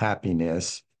with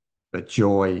happiness, but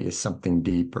joy is something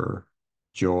deeper.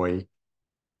 Joy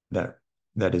that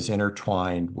is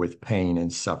intertwined with pain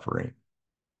and suffering.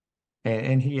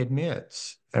 And he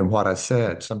admits, and what I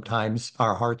said, sometimes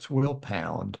our hearts will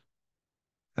pound,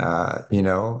 our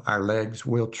legs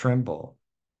will tremble,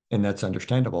 and that's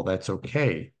understandable. That's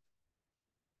okay.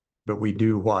 But we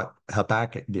do what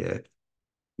Habakkuk did.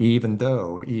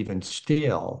 Even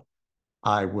still,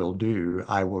 I will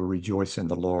rejoice in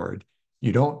the Lord.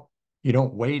 You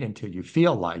don't wait until you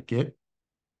feel like it.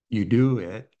 You do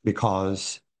it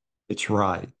because it's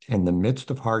right. In the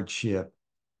midst of hardship,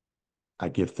 I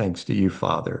give thanks to you,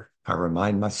 Father. I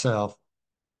remind myself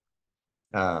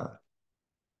uh,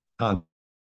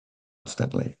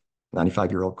 constantly,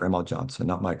 95-year-old Grandma Johnson,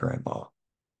 not my grandma,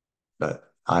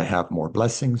 but I have more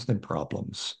blessings than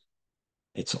problems.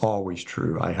 It's always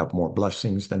true. I have more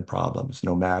blessings than problems,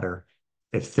 no matter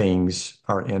if things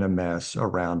are in a mess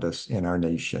around us in our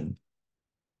nation.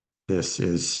 This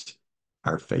is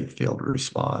our faith-filled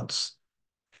response.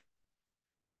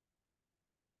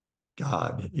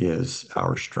 God is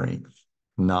our strength,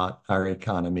 not our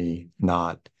economy,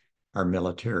 not our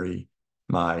military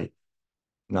might,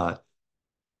 not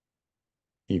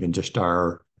even just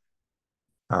our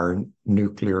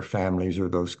nuclear families or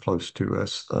those close to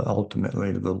us.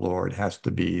 Ultimately, the Lord has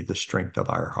to be the strength of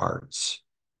our hearts,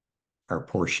 our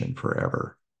portion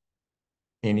forever.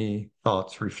 Any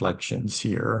thoughts, reflections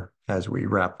here as we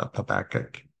wrap up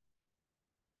Habakkuk?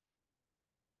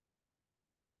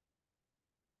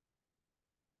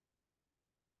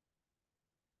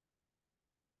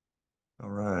 All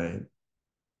right.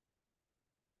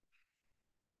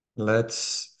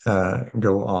 Let's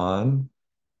go on.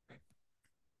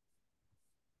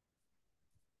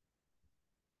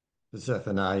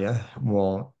 Zephaniah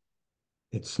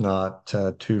it's not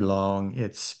too long.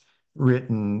 It's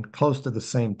written close to the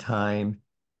same time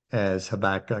as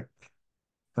Habakkuk,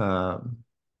 um,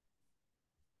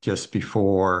 just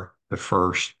before the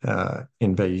first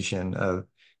invasion of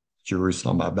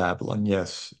Jerusalem by Babylon.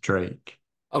 Yes, Drake.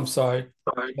 I'm sorry,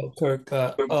 Kirk.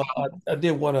 I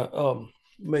did want to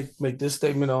make this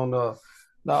statement on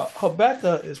now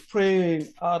Habakkuk is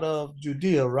praying out of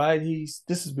Judea, right?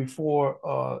 This is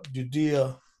before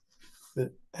Judea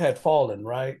that had fallen,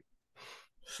 right?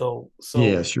 So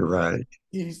Yes, you're right.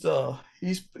 he's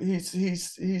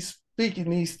speaking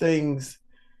these things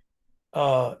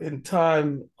in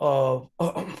time of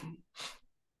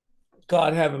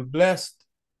God having blessed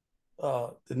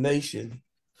the nation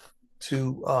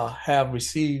to have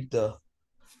received the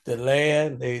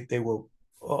land. They were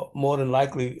more than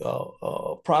likely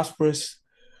prosperous,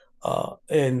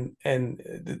 and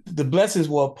the blessings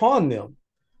were upon them.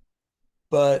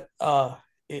 But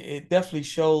it definitely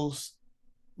shows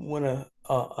when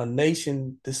a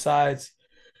nation decides,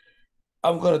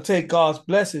 I'm going to take God's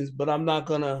blessings, but I'm not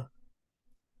gonna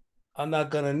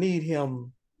need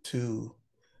Him to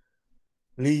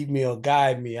lead me or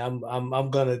guide me. I'm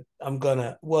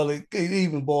gonna. Well, it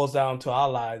even boils down to our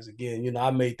lives again.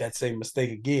 I made that same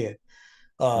mistake again.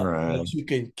 Right. That you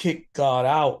can kick God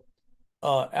out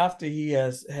after He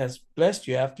has blessed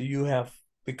you, after you have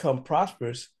become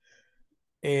prosperous.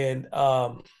 And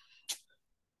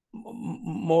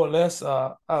more or less,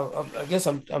 I guess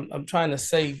I'm trying to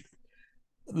say,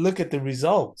 look at the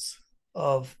results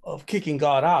of kicking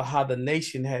God out, how the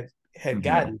nation had Mhm.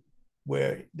 gotten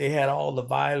where they had all the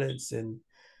violence, and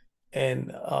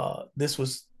this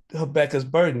was Habakkuk's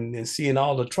burden, and seeing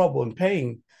all the trouble and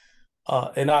pain.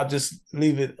 And I'll just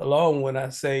leave it alone when I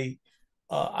say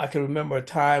I can remember a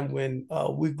time when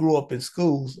we grew up in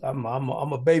schools. I'm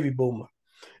a baby boomer,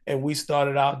 and we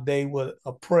started our day with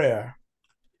a prayer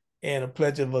and a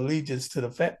pledge of allegiance to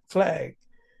the flag.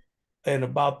 And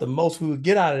about the most we would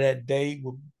get out of that day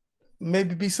would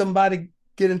maybe be somebody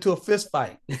get into a fist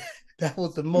fight. That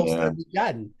was the most Yeah. that we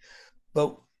gotten.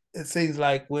 But it seems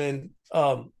like when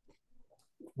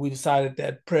we decided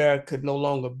that prayer could no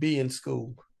longer be in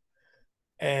school,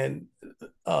 and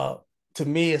uh, to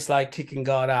me, it's like kicking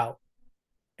God out.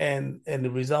 And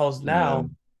the results now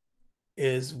Amen.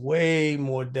 is way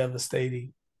more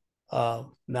devastating.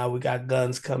 Now we got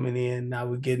guns coming in. Now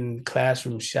we're getting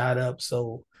classrooms shot up.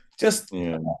 So just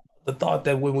Yeah. the thought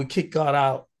that when we kick God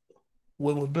out,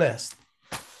 when we're blessed,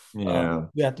 Yeah.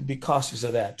 we have to be cautious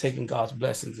of that, taking God's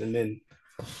blessings, and then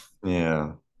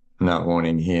Yeah. Not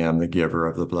wanting him, the giver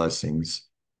of the blessings.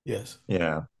 yes,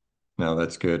 Yeah. No,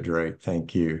 that's good, Drake.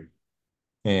 Thank you.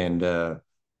 And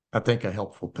I think a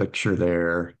helpful picture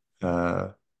there,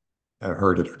 I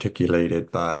heard it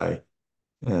articulated by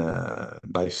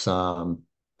some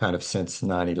kind of since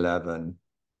 9/11,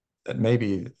 that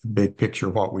maybe the big picture,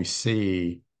 what we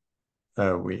see,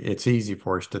 it's easy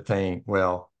for us to think,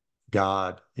 well,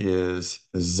 God is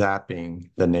zapping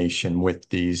the nation with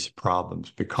these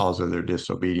problems because of their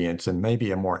disobedience. And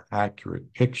maybe a more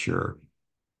accurate picture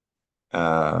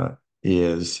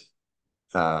is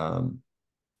um,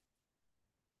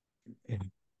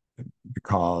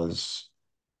 because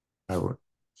I,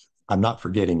 I'm not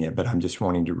forgetting it, but I'm just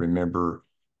wanting to remember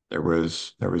there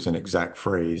was an exact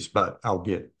phrase, but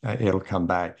it'll come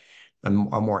back. A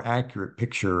more accurate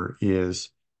picture is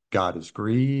God is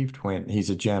grieved when he's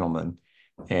a gentleman.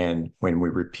 And when we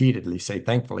repeatedly say,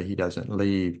 thankfully, he doesn't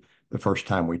leave the first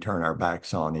time we turn our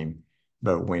backs on him.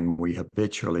 But when we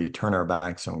habitually turn our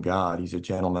backs on God, he's a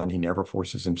gentleman. He never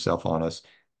forces himself on us.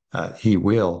 He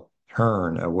will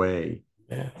turn away.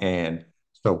 yeah, And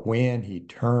so when he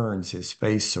turns his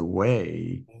face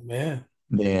away, amen,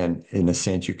 then in a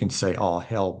sense you can say all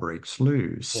hell breaks yeah,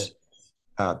 loose.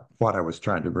 What I was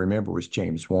trying to remember was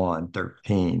James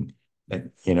 1:13,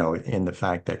 that, in the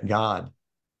fact that God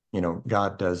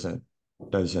doesn't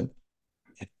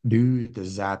do the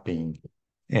zapping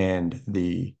and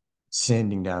the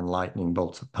sending down lightning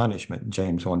bolts of punishment.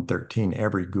 James 1:13,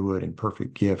 every good and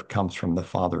perfect gift comes from the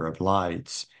Father of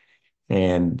lights.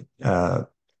 And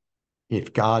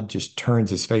if God just turns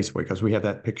his face away, because we have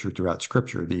that picture throughout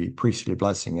Scripture, the priestly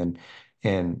blessing and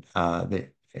the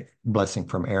blessing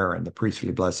from Aaron, the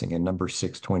priestly blessing in Numbers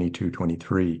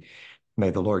 6:22-23. May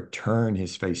the Lord turn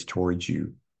his face towards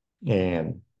you.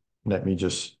 And let me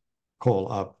just pull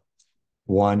up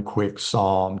one quick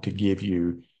psalm to give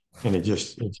you, and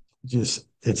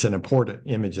it's an important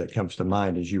image that comes to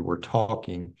mind as you were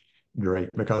talking, Drake,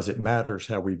 because it matters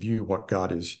how we view what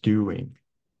God is doing.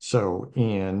 So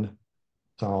in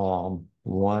Psalm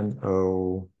 10,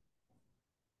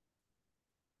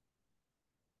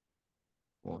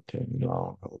 won't take me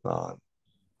long, hold on.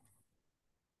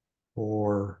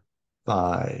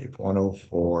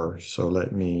 104. So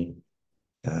let me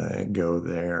go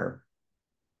there.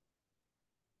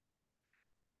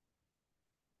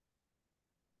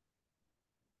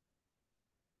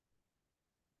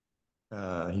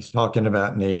 He's talking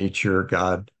about nature,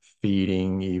 God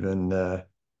feeding even the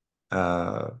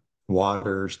uh,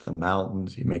 waters, the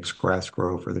mountains. He makes grass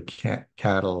grow for the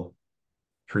cattle.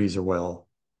 Trees are well.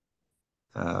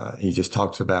 He just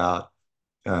talks about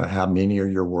how many are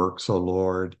your works, O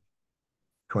Lord.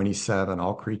 27,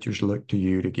 all creatures look to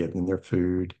you to give them their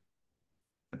food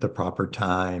at the proper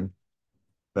time.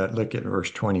 But look at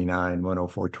verse 29,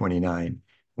 104:29.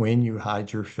 When you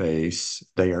hide your face,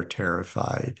 they are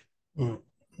terrified. mm,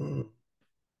 mm,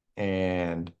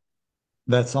 And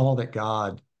that's all that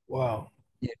God wow,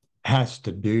 has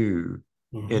to do.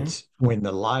 mm-hmm. It's when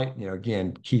the light,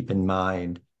 again, keep in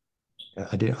mind,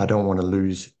 I don't want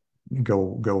to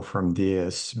go from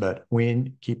this, but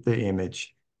keep the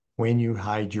image, when you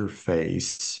hide your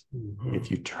face, Mm-hmm. if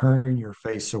you turn your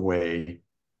face away,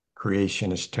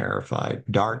 creation is terrified.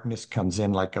 Darkness comes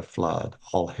in like a flood.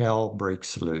 All hell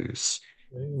breaks loose.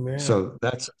 Amen, So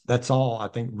that's all. I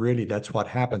think really that's what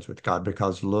happens with God,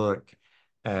 because look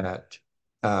at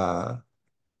uh,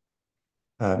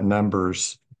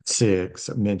 Numbers 6,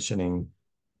 mentioning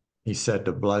he said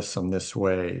to bless them this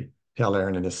way. tell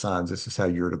Aaron and his sons, this is how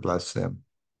you're to bless them.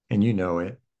 And you know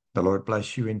it. The Lord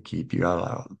bless you and keep you.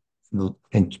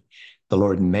 And the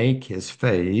Lord make his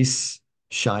face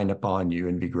shine upon you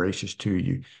and be gracious to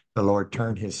you. The Lord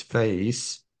turn his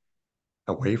face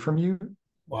away from you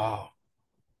Wow.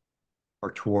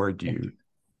 or toward you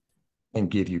and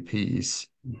give you peace.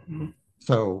 Mm-hmm.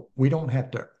 So we don't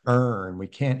have to earn. We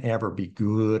can't ever be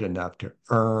good enough to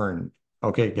earn.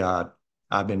 Okay, God,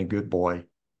 I've been a good boy.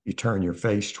 You turn your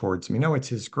face towards me. No, it's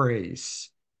his grace.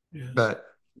 Yes. But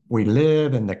we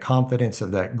live in the confidence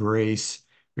of that grace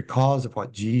because of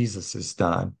what Jesus has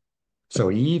done.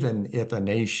 So even if a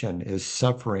nation is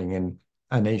suffering and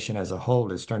a nation as a whole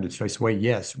has turned its face away,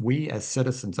 yes, we as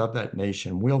citizens of that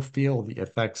nation will feel the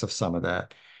effects of some of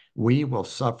that. We will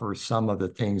suffer some of the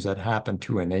things that happen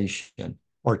to a nation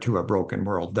or to a broken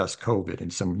world, thus COVID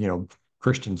and some,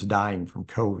 Christians dying from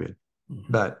COVID. Mm-hmm.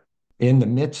 But in the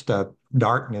midst of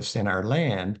darkness in our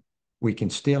land, we can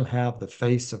still have the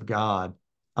face of God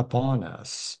upon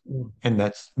us. Mm-hmm.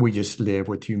 And we just live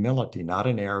with humility, not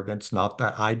in arrogance, not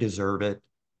that I deserve it.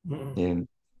 Mm-hmm. And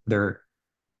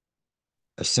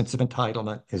a sense of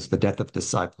entitlement is the death of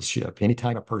discipleship.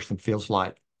 Anytime a person feels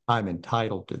like I'm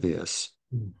entitled to this,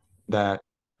 Mm-hmm.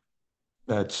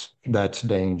 that's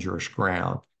dangerous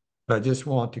ground. But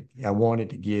I wanted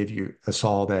to give us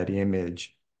all that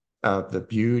image of the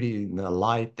beauty and the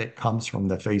light that comes from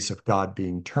the face of God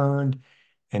being turned.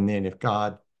 And then if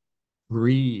God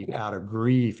out of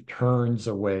grief turns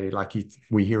away, like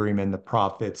we hear him in the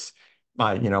prophets,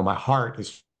 my heart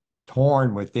is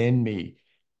torn within me,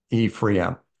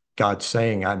 Ephraim. God's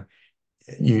saying,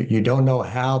 you don't know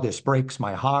how this breaks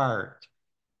my heart.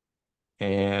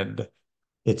 And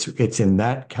it's in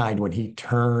that kind when he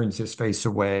turns his face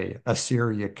away,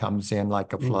 Assyria comes in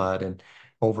like a flood and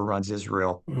overruns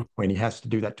Israel. Mm-hmm. When he has to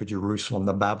do that to Jerusalem,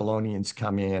 the Babylonians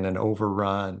come in and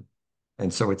overrun.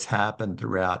 And so it's happened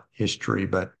throughout history,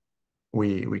 but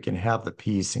we can have the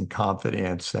peace and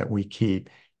confidence that we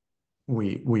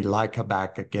like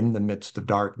Habakkuk in the midst of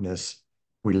darkness,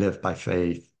 we live by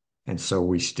faith. And so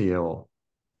we still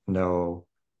know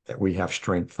that we have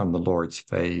strength from the Lord's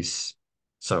face.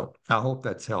 So I hope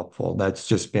that's helpful. That's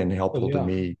just been Oh, helpful to yeah.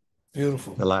 me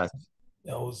Beautiful. the last.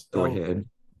 That was Go ahead.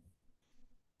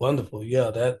 wonderful.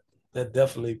 Yeah, that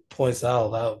definitely points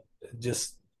out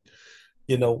just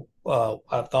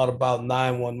I thought about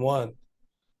 911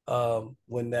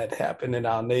 when that happened in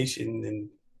our nation, and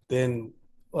then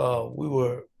we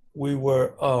were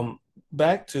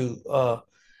back to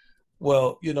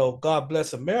God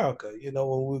bless America.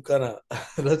 When we are gonna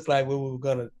looks like we were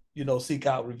gonna seek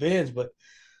out revenge, but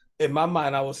in my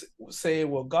mind I was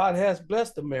saying, well, God has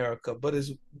blessed America,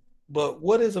 but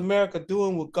what is America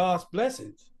doing with God's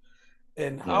blessings?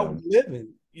 And how we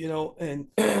living, and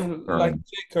like you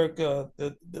said, Kirk,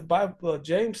 the Bible,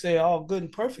 James say all good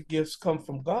and perfect gifts come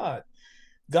from God.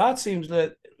 God seems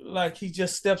like he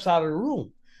just steps out of the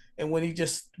room. And when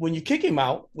you kick him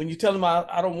out, when you tell him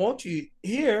I don't want you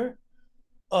here,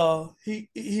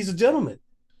 he's a gentleman.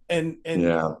 And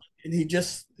Yeah. and he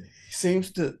just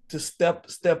seems to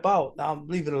step out. Now I'm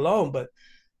leave it alone, but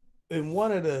in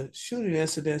one of the shooting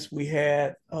incidents we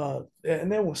had, and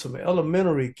there were some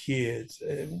elementary kids,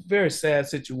 a very sad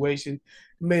situation,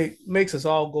 makes us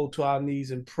all go to our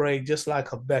knees and pray, just like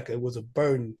Habakkuk. It was a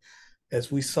burden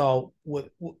as we saw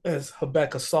as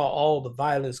Habakkuk saw all the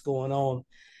violence going on.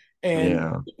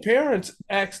 And the parents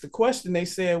asked the question, they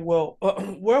said, well,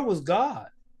 where was God?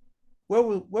 Where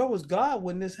was God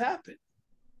when this happened?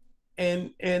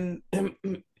 And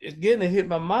again, it hit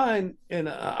my mind. And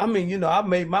I mean, I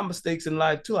made my mistakes in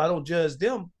life too. I don't judge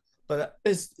them, but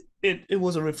it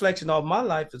was a reflection of my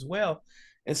life as well.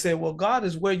 And said, well, God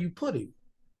is where you put him.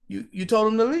 You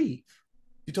told him to leave.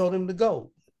 You told him to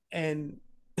go, and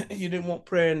you didn't want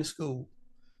prayer in the school.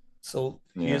 So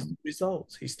here's the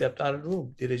results. He stepped out of the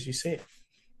room, did as you said.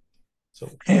 So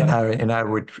I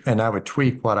would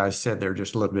tweak what I said there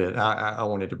just a little bit. I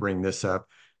wanted to bring this up.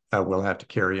 We'll have to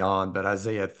carry on, but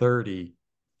Isaiah 30,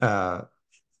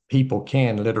 people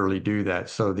can literally do that.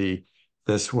 So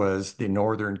this was the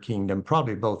northern kingdom,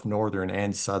 probably both northern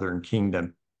and southern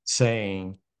kingdom,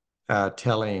 telling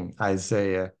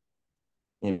Isaiah,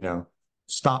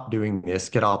 stop doing this,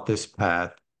 get off this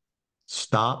path,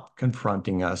 stop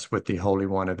confronting us with the Holy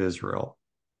One of Israel.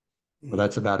 Well,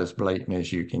 that's about as blatant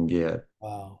as you can get.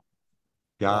 Wow.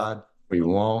 God, we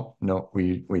don't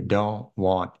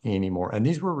want any more. And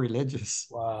these were religious.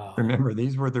 Wow. Remember,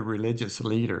 these were the religious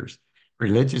leaders.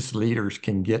 Religious leaders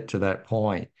can get to that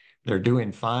point. They're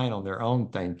doing fine on their own,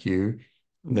 thank you.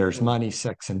 There's money,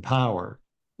 sex, and power.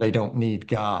 They don't need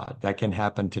God. That can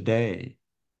happen today.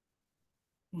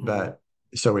 But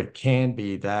So it can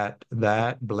be that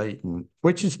blatant,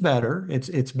 which is better.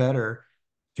 It's better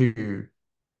to,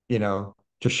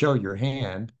 to show your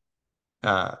hand.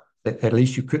 At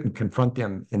least you couldn't confront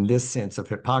them in this sense of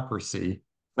hypocrisy.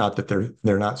 Not that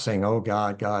they're not saying, "Oh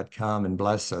God, come and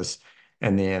bless us,"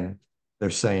 and then they're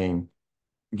saying,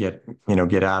 get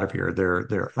out of here.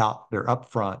 They're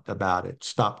upfront about it.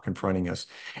 Stop confronting us.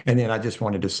 And then I just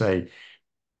wanted to say,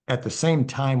 at the same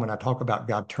time, when I talk about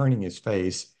God turning his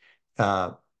face,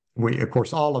 uh, we, of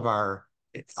course, all of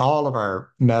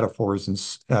our metaphors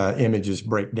and images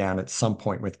break down at some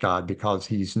point with God, because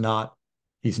he's not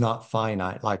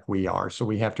finite like we are. So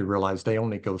we have to realize they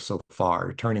only go so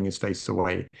far. Turning his face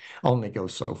away only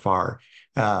goes so far.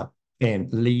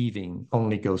 And leaving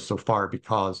only goes so far,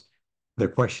 because the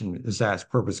question is asked,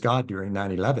 where was God during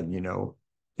 9/11,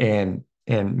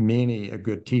 and many a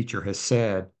good teacher has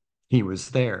said he was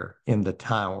there in the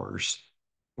towers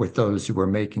with those who were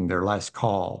making their last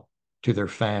call to their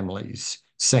families,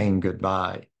 saying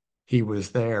goodbye. He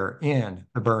was there in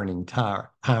the burning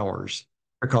towers,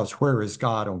 because where is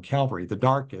God on Calvary? The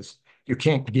darkest. You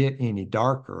can't get any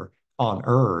darker on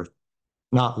earth,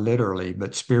 not literally,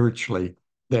 but spiritually,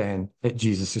 than at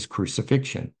Jesus'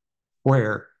 crucifixion.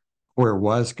 Where, where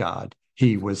was God?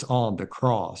 He was on the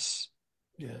cross.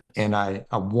 Yes. And I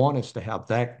want us to have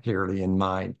that clearly in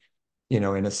mind. In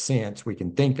a sense, we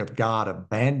can think of God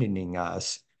abandoning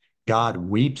us. God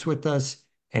weeps with us,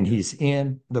 and he's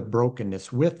in the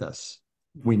brokenness with us.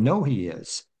 We know he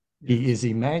is. He is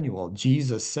Emmanuel.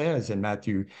 Jesus says in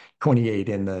Matthew 28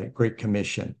 in the Great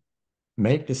Commission,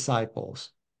 make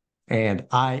disciples, and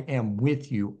I am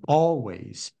with you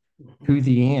always to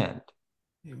the end.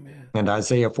 Amen. And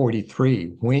Isaiah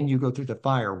 43, when you go through the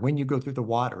fire, when you go through the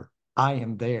water, I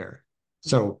am there.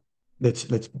 So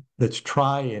let's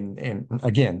try and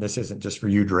again, this isn't just for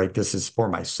you, Drake. This is for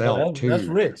myself That's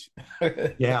too. rich.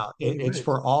 Yeah, Really it's rich.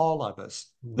 for all of us.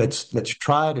 Mhm. Let's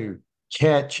try to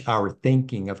catch our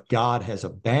thinking of God has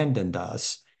abandoned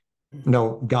us.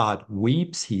 No, God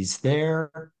weeps, he's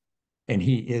there, and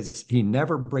he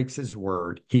never breaks his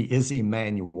word. He is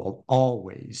Emmanuel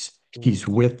always. He's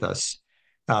with us.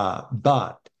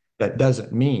 But that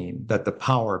doesn't mean that the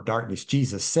power of darkness,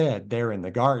 Jesus said there in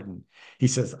the garden, he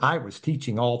says, I was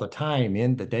teaching all the time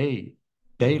in the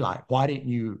daylight. Why didn't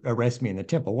you arrest me in the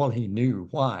temple? Well, he knew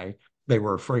why. They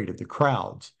were afraid of the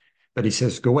crowds. But he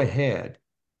says, go ahead,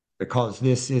 because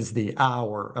this is the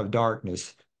hour of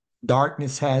darkness.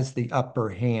 Darkness has the upper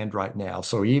hand right now.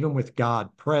 So even with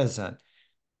God present,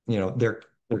 there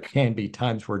can be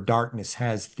times where darkness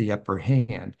has the upper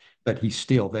hand, but he's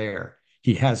still there.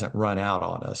 He hasn't run out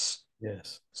on us.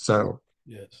 Yes. So,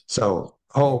 Yes.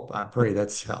 I pray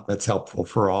that's helpful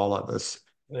for all of us.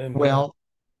 Amen. Well,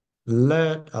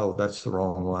 that's the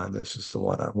wrong one. This is the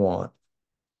one I want.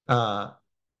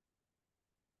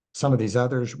 Some of these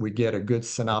others, we get a good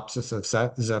synopsis of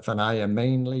Zephaniah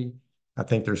mainly. I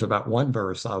think there's about one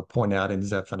verse I'll point out in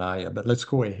Zephaniah, but let's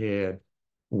go ahead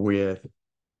with,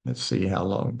 let's see how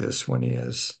long this one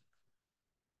is.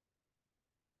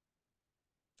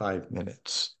 5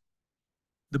 minutes.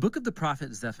 The book of the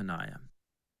prophet Zephaniah.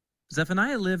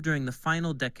 Zephaniah lived during the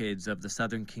final decades of the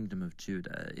southern kingdom of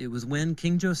Judah. It was when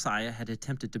King Josiah had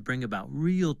attempted to bring about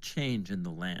real change in the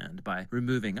land by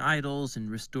removing idols and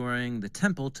restoring the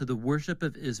temple to the worship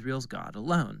of Israel's God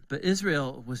alone. But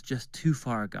Israel was just too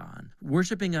far gone.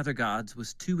 Worshipping other gods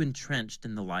was too entrenched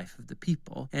in the life of the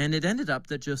people, and it ended up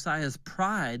that Josiah's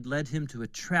pride led him to a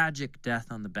tragic death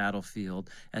on the battlefield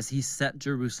as he set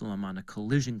Jerusalem on a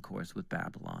collision course with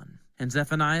Babylon. And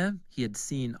Zephaniah, he had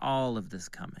seen all of this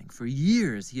coming. For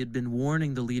years, he had been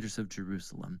warning the leaders of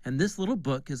Jerusalem. And this little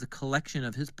book is a collection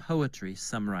of his poetry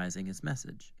summarizing his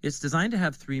message. It's designed to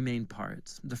have three main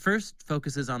parts. The first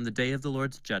focuses on the day of the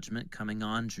Lord's judgment coming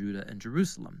on Judah and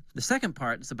Jerusalem. The second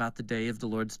part is about the day of the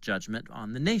Lord's judgment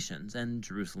on the nations and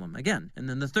Jerusalem again. And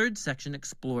then the third section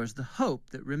explores the hope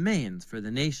that remains for the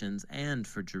nations and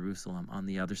for Jerusalem on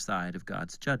the other side of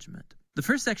God's judgment. The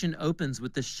first section opens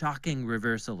with the shocking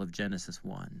reversal of Genesis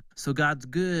 1. So God's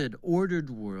good, ordered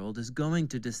world is going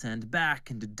to descend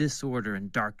back into disorder and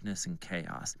darkness and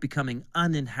chaos, becoming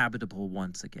uninhabitable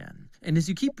once again. And as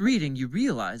you keep reading, you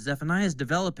realize Zephaniah is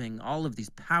developing all of these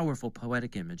powerful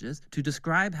poetic images to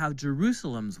describe how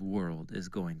Jerusalem's world is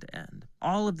going to end.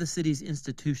 All of the city's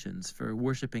institutions for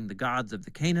worshiping the gods of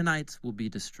the Canaanites will be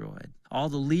destroyed. All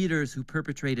the leaders who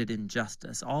perpetrated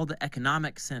injustice, all the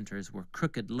economic centers where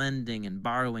crooked lending and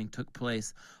borrowing took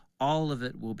place, all of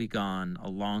it will be gone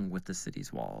along with the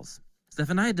city's walls.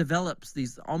 Zephaniah develops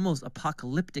these almost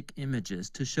apocalyptic images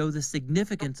to show the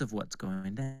significance of what's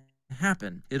going to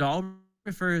happen. It all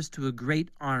refers to a great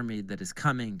army that is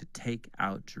coming to take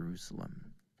out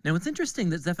Jerusalem. Now, it's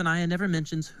interesting that Zephaniah never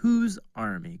mentions whose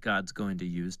army God's going to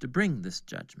use to bring this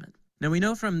judgment. Now, we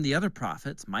know from the other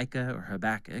prophets, Micah or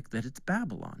Habakkuk, that it's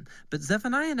Babylon, but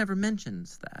Zephaniah never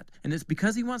mentions that, and it's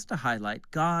because he wants to highlight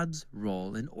God's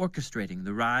role in orchestrating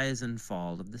the rise and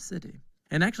fall of the city.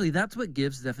 And actually, that's what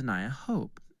gives Zephaniah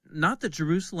hope. Not that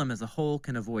Jerusalem as a whole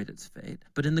can avoid its fate,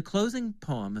 but in the closing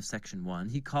poem of section 1,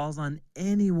 he calls on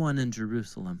anyone in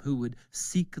Jerusalem who would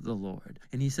seek the Lord.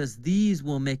 And he says, these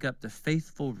will make up the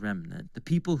faithful remnant, the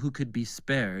people who could be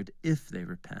spared if they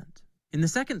repent. In the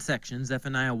second section,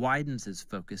 Zephaniah widens his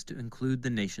focus to include the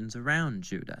nations around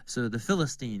Judah. So the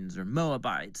Philistines or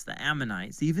Moabites, the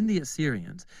Ammonites, even the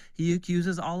Assyrians. He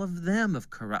accuses all of them of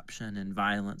corruption and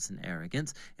violence and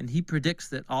arrogance, and he predicts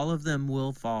that all of them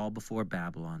will fall before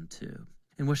Babylon too.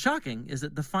 And what's shocking is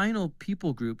that the final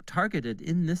people group targeted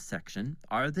in this section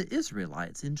are the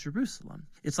Israelites in Jerusalem.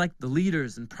 It's like the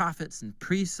leaders and prophets and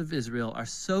priests of Israel are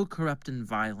so corrupt and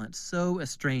violent, so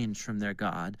estranged from their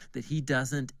God, that he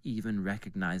doesn't even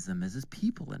recognize them as his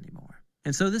people anymore.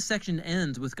 And so this section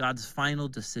ends with God's final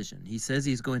decision. He says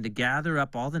he's going to gather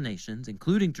up all the nations,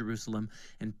 including Jerusalem,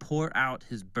 and pour out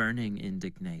his burning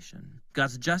indignation.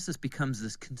 God's justice becomes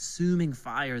this consuming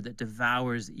fire that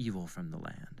devours evil from the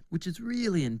land, which is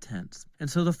really intense. And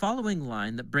so the following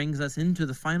line that brings us into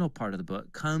the final part of the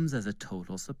book comes as a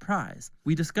total surprise.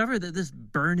 We discover that this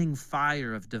burning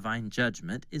fire of divine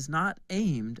judgment is not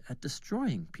aimed at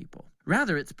destroying people.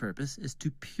 Rather, its purpose is to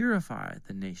purify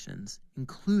the nations,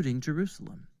 including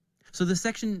Jerusalem. So the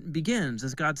section begins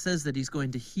as God says that he's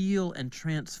going to heal and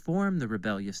transform the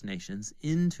rebellious nations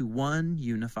into one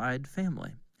unified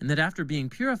family, and that after being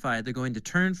purified, they're going to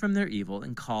turn from their evil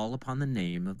and call upon the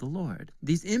name of the Lord.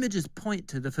 These images point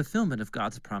to the fulfillment of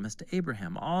God's promise to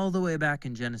Abraham all the way back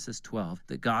in Genesis 12,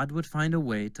 that God would find a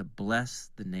way to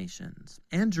bless the nations,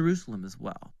 and Jerusalem as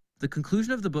well. The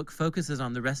conclusion of the book focuses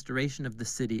on the restoration of the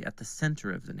city at the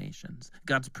center of the nations.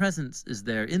 God's presence is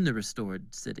there in the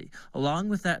restored city, along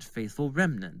with that faithful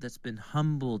remnant that's been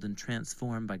humbled and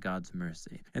transformed by God's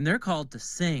mercy. And they're called to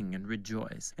sing and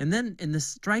rejoice. And then in this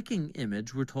striking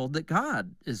image, we're told that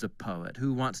God is a poet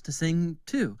who wants to sing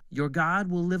too. Your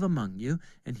God will live among you,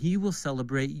 and he will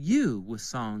celebrate you with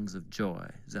songs of joy,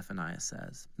 Zephaniah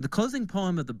says. The closing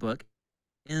poem of the book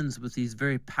ends with these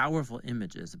very powerful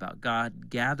images about God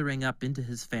gathering up into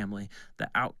his family the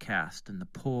outcast and the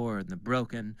poor and the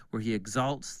broken, where he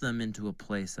exalts them into a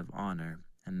place of honor.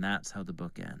 And that's how the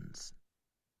book ends.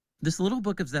 This little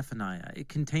book of Zephaniah, it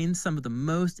contains some of the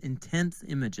most intense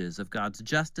images of God's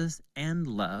justice and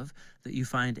love that you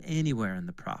find anywhere in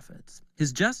the prophets.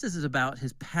 His justice is about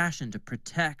his passion to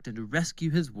protect and to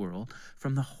rescue his world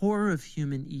from the horror of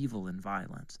human evil and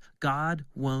violence. God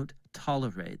won't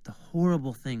tolerate the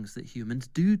horrible things that humans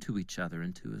do to each other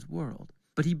and to his world.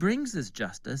 But he brings his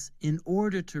justice in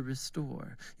order to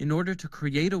restore, in order to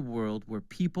create a world where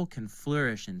people can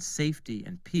flourish in safety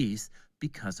and peace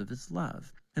because of his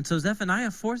love. And so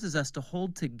Zephaniah forces us to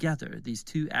hold together these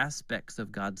two aspects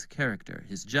of God's character,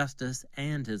 his justice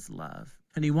and his love.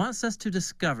 And he wants us to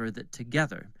discover that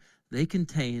together they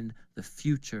contain the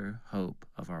future hope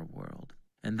of our world.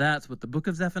 And that's what the book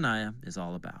of Zephaniah is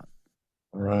all about.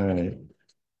 Right.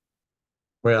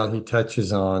 Well, he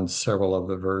touches on several of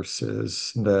the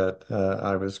verses that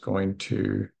I was going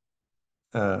to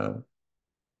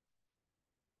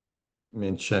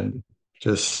mention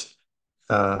just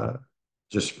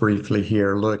briefly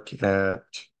here. Look at,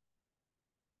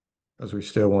 as we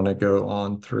still want to go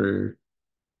on through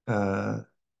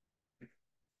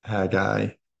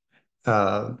Haggai.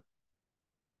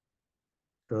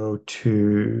 Go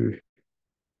to,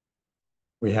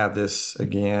 we have this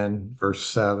again, verse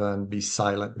 7, be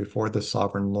silent before the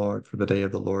sovereign Lord, for the day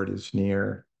of the Lord is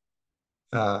near.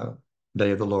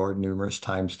 Day of the Lord numerous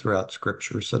times throughout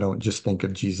Scripture, so don't just think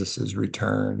of Jesus's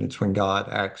return. It's when God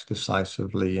acts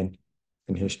decisively in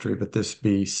history, but this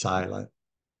be silent.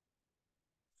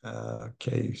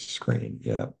 Okay, screen,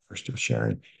 yeah, we're still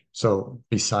sharing. So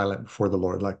be silent before the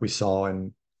Lord, like we saw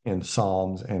in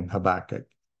Psalms and Habakkuk.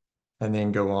 And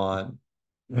then go on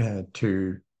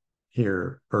to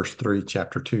here, verse 3,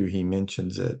 chapter 2, he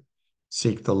mentions it.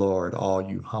 Seek the Lord, all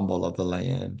you humble of the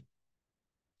land.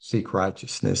 Seek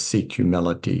righteousness, seek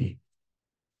humility.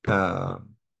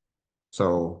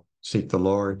 So seek the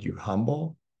Lord, you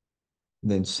humble,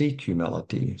 then seek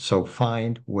humility. So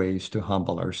find ways to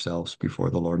humble ourselves before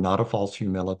the Lord, not a false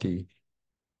humility,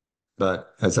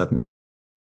 but as I've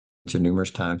mentioned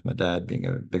numerous times, my dad being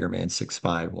a bigger man,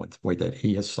 6'5", one way that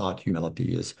he has sought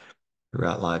humility is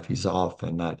throughout life, he's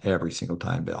often, not every single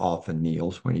time, but often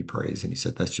kneels when he prays. And he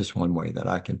said, that's just one way that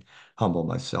I can humble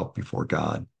myself before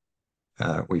God.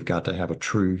 We've got to have a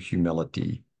true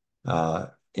humility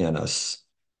in us.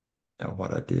 Now,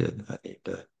 what I did, I need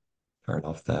to turn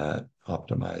off that,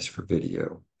 optimize for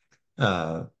video.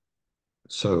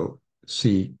 So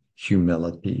see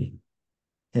humility.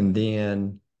 And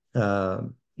then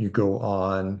you go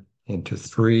on into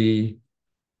 3.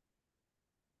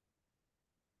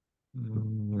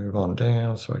 Move on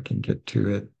down so I can get to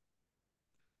it.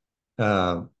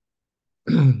 Down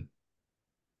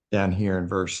here in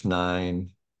verse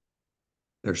 9,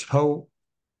 there's hope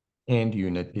and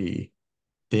unity.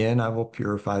 Then I will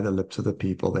purify the lips of the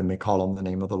people. They may call on the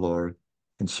name of the Lord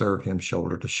and serve him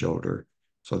shoulder to shoulder.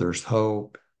 So there's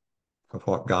hope of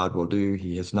what God will do.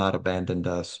 He has not abandoned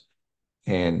us,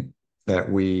 and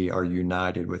that we are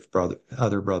united with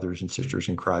other brothers and sisters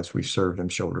in Christ. We serve him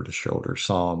shoulder to shoulder.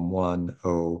 Psalm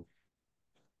 1:0.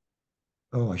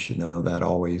 Oh, I should know that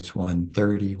always.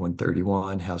 130,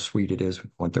 131, how sweet it is.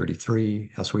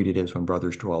 133, how sweet it is when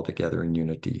brothers dwell together in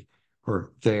unity.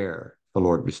 For there, the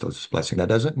Lord bestows his blessing. That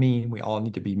doesn't mean we all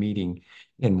need to be meeting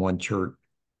in one church,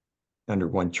 under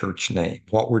one church name.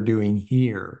 What we're doing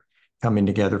here, coming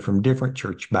together from different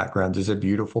church backgrounds, is a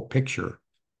beautiful picture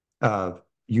of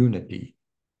unity.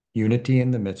 Unity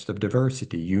in the midst of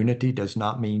diversity. Unity does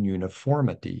not mean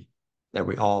uniformity, that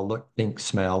we all look, think,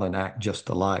 smell, and act just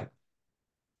alike.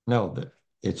 No,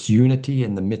 it's unity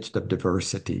in the midst of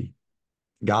diversity.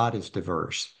 God is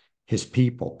diverse. His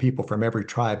people from every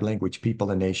tribe, language,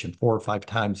 people, and nation, 4 or 5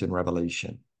 times in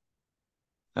Revelation.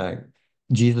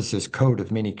 Jesus's coat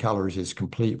of many colors is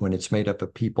complete when it's made up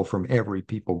of people from every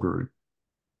people group,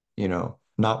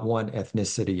 not one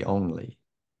ethnicity only.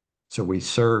 So we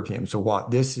serve him. So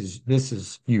this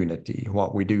is unity.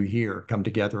 What we do here, come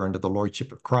together under the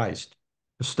lordship of Christ,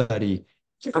 to study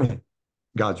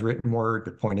God's written word,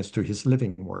 to point us to his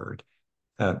living word.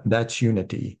 That's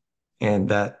unity, and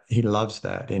that he loves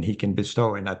that, and he can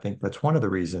bestow. And I think that's one of the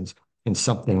reasons in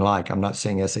something like, I'm not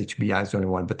saying SHBI is the only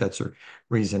one, but that's a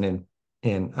reason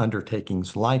in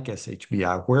undertakings like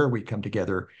SHBI, where we come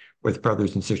together with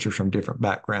brothers and sisters from different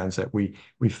backgrounds, that we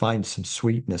find some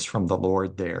sweetness from the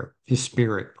Lord there, his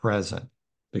spirit present,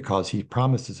 because he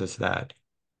promises us that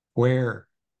where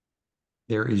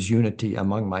there is unity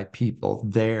among my people,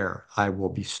 there I will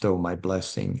bestow my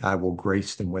blessing. I will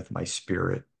grace them with my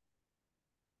spirit.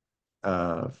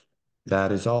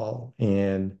 That is all.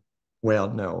 And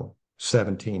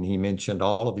 17, he mentioned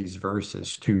all of these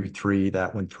verses, 2:3,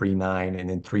 that one, 3:9, and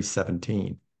then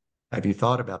 3:17. Have you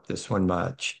thought about this one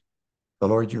much? The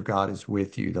Lord your God is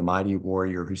with you, the mighty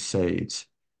warrior who saves.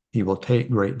 He will take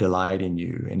great delight in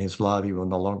you. In his love, he will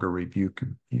no longer rebuke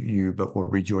you, but will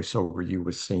rejoice over you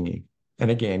with singing. And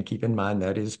again, keep in mind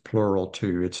that is plural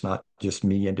too. It's not just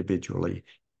me individually,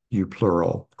 you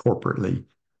plural, corporately.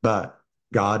 But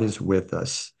God is with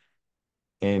us.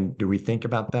 And do we think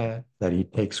about that? That he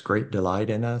takes great delight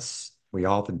in us? We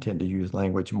often tend to use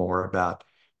language more about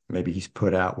maybe he's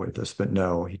put out with us, but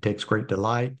no, he takes great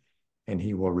delight, and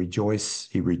he will rejoice.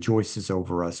 He rejoices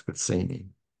over us with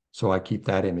singing. So I keep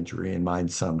that imagery in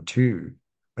mind some too,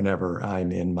 whenever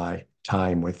I'm in my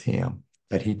time with him,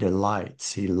 that he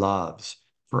delights, he loves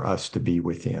for us to be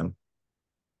with him.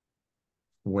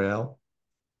 Well,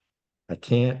 I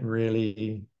can't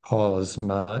really pause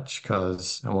much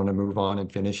because I want to move on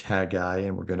and finish Haggai,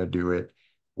 and we're going to do it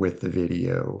with the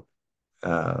video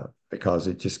because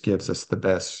it just gives us the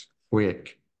best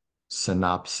quick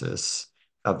synopsis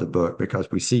of the book, because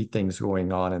we see things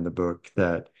going on in the book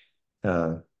that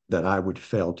I would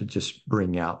fail to just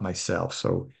bring out myself.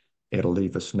 So it'll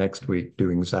leave us next week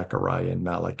doing Zechariah and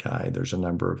Malachi. There's a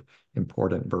number of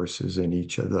important verses in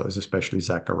each of those, especially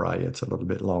Zechariah. It's a little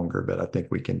bit longer, but I think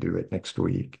we can do it next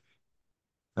week.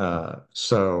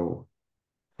 So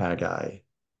Haggai.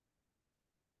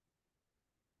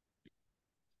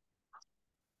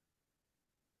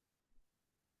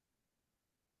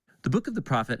 The book of the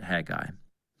prophet Haggai.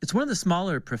 It's one of the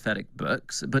smaller prophetic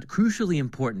books, but crucially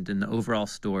important in the overall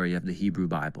story of the Hebrew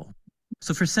Bible.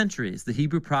 So for centuries, the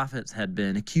Hebrew prophets had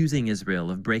been accusing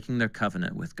Israel of breaking their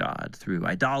covenant with God through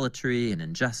idolatry and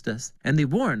injustice, and they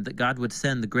warned that God would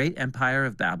send the great empire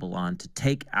of Babylon to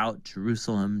take out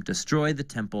Jerusalem, destroy the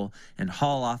temple, and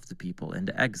haul off the people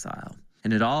into exile.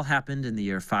 And it all happened in the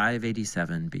year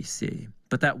 587 BC.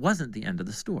 But that wasn't the end of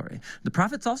the story. The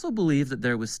prophets also believed that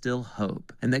there was still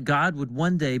hope, and that God would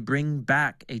one day bring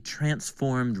back a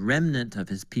transformed remnant of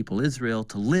his people Israel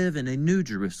to live in a new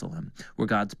Jerusalem, where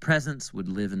God's presence would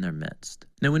live in their midst.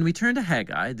 Now, when we turn to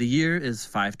Haggai, the year is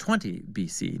 520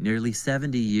 BC, nearly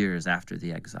 70 years after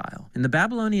the exile. And the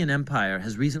Babylonian Empire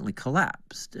has recently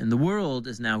collapsed, and the world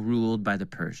is now ruled by the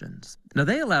Persians. Now,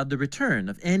 they allowed the return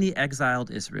of any exiled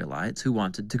Israelites who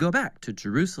wanted to go back to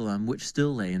Jerusalem, which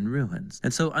still lay in ruins.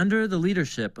 And so, under the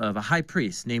leadership of a high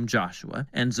priest named Joshua,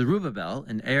 and Zerubbabel,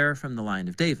 an heir from the line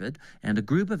of David, and a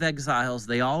group of exiles,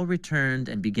 they all returned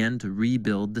and began to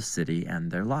rebuild the city and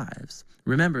their lives.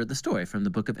 Remember the story from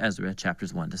the book of Ezra,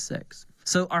 chapters 1 to 6.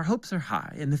 So our hopes are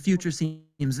high, and the future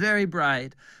seems very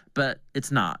bright, but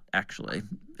it's not, actually,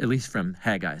 at least from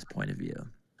Haggai's point of view.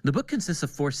 The book consists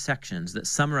of 4 sections that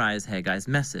summarize Haggai's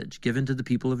message given to the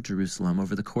people of Jerusalem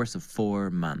over the course of 4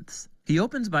 months. He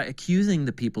opens by accusing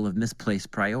the people of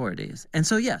misplaced priorities. And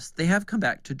so, yes, they have come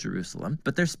back to Jerusalem,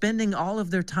 but they're spending all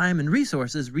of their time and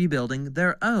resources rebuilding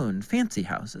their own fancy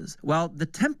houses, while the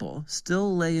temple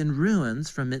still lay in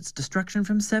ruins from its destruction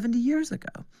from 70 years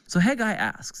ago. So Haggai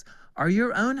asks, are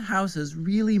your own houses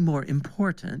really more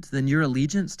important than your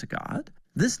allegiance to God?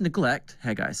 This neglect,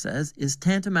 Haggai says, is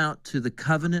tantamount to the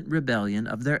covenant rebellion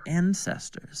of their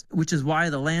ancestors, which is why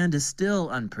the land is still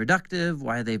unproductive,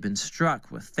 why they've been struck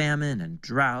with famine and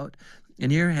drought.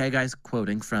 And here Haggai's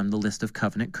quoting from the list of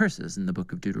covenant curses in the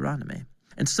book of Deuteronomy.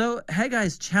 And so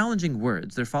Haggai's challenging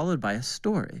words, they're followed by a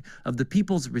story of the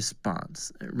people's response.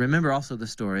 Remember also the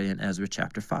story in Ezra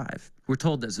chapter 5. We're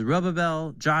told that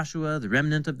Zerubbabel, Joshua, the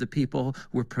remnant of the people,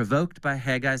 were provoked by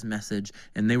Haggai's message,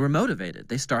 and they were motivated.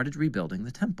 They started rebuilding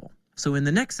the temple. So in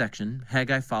the next section,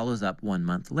 Haggai follows up 1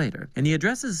 month later, and he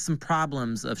addresses some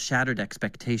problems of shattered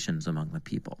expectations among the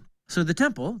people. So the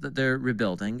temple that they're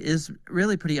rebuilding is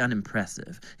really pretty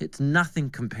unimpressive. It's nothing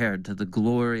compared to the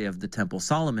glory of the temple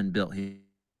Solomon built here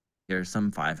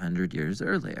some 500 years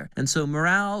earlier. And so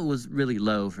morale was really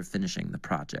low for finishing the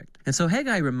project. And so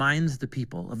Haggai reminds the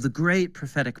people of the great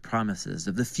prophetic promises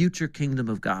of the future kingdom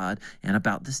of God and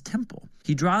about this temple.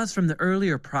 He draws from the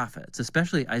earlier prophets,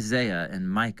 especially Isaiah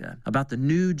and Micah, about the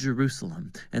new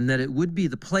Jerusalem, and that it would be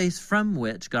the place from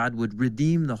which God would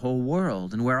redeem the whole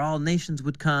world and where all nations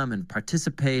would come and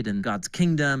participate in God's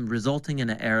kingdom, resulting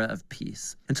in an era of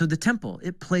peace. And so the temple,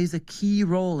 it plays a key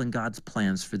role in God's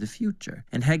plans for the future.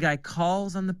 And Haggai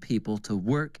calls on the people to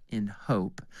work in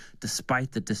hope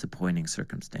despite the disappointing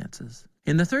circumstances.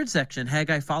 In the third section,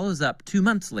 Haggai follows up 2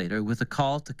 months later with a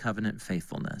call to covenant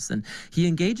faithfulness, and he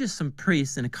engages some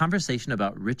priests in a conversation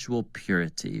about ritual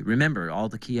purity. Remember all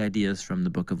the key ideas from the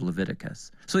book of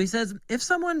Leviticus. So he says, if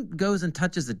someone goes and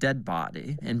touches a dead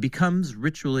body and becomes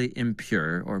ritually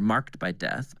impure or marked by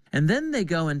death, and then they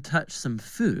go and touch some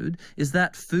food, is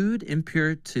that food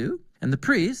impure too? And the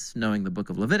priests, knowing the book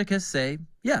of Leviticus, say,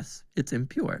 yes, it's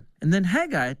impure. And then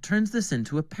Haggai turns this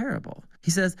into a parable.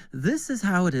 He says, this is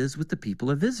how it is with the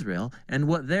people of Israel and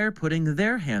what they're putting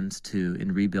their hands to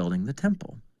in rebuilding the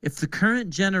temple. If the current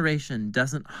generation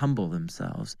doesn't humble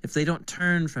themselves, if they don't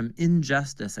turn from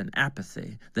injustice and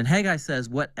apathy, then Haggai says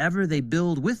whatever they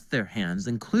build with their hands,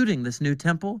 including this new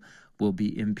temple, will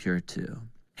be impure too.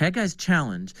 Haggai's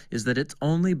challenge is that it's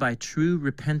only by true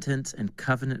repentance and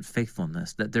covenant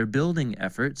faithfulness that their building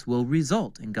efforts will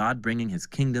result in God bringing his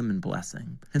kingdom and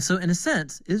blessing. And so, in a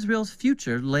sense, Israel's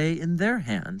future lay in their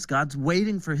hands. God's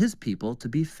waiting for his people to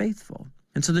be faithful.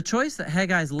 And so the choice that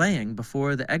Haggai's laying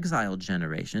before the exiled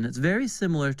generation, it's very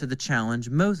similar to the challenge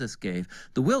Moses gave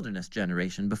the wilderness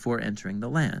generation before entering the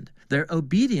land. Their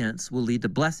obedience will lead to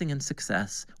blessing and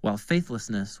success, while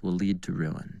faithlessness will lead to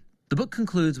ruin. The book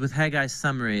concludes with Haggai's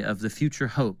summary of the future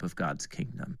hope of God's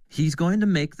kingdom. He's going to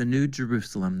make the new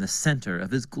Jerusalem the center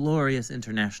of his glorious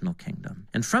international kingdom.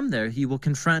 And from there, he will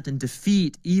confront and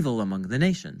defeat evil among the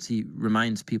nations. He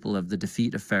reminds people of the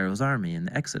defeat of Pharaoh's army in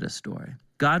the Exodus story.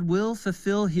 God will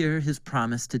fulfill here his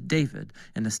promise to David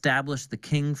and establish the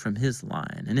king from his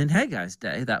line. And in Haggai's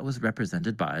day, that was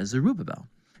represented by Zerubbabel.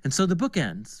 And so the book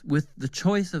ends with the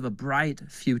choice of a bright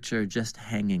future just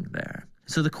hanging there.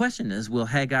 So the question is, will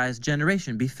Haggai's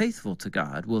generation be faithful to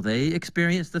God? Will they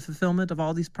experience the fulfillment of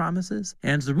all these promises?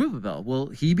 And Zerubbabel, will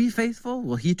he be faithful?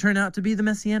 Will he turn out to be the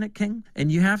Messianic king?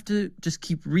 And you have to just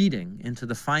keep reading into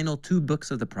the final 2 books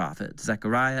of the prophets,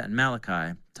 Zechariah and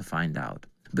Malachi, to find out.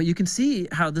 But you can see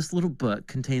how this little book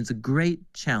contains a great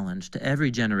challenge to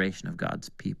every generation of God's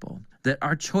people, that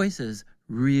our choices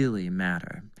really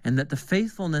matter, and that the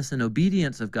faithfulness and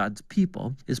obedience of God's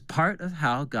people is part of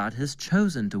how God has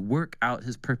chosen to work out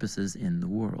his purposes in the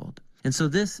world. And so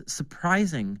this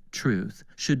surprising truth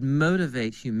should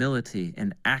motivate humility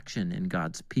and action in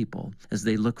God's people as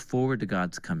they look forward to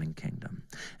God's coming kingdom.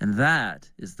 And that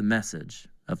is the message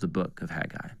of the book of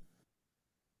Haggai.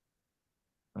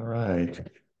 All right.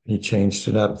 He changed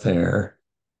it up there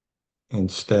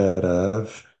instead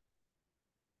of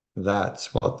That's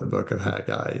what the book of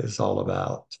Haggai is all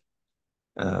about.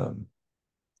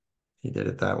 He did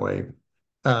it that way.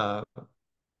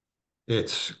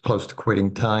 It's close to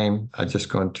quitting time. I'm just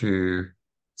going to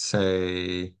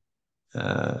say,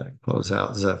 close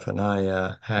out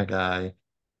Zephaniah, Haggai.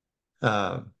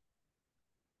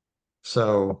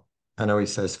 So I know he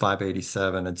says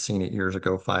 587. I'd seen it years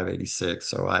ago, 586.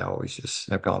 So I always just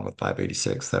have gone with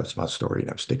 586. That was my story,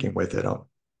 and I'm sticking with it on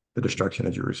the destruction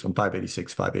of Jerusalem,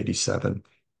 586, 587.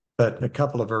 But a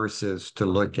couple of verses to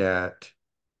look at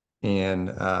in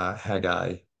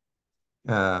Haggai.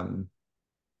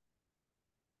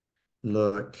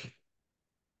 Look,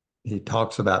 he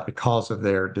talks about because of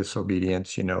their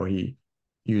disobedience, he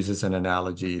uses an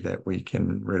analogy that we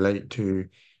can relate to.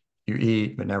 You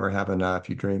eat, but never have enough.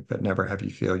 You drink, but never have you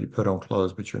fill. You put on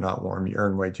clothes, but you're not warm. You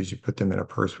earn wages, you put them in a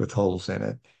purse with holes in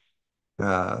it.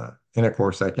 And of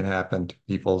course, that can happen to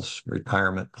people's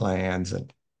retirement plans.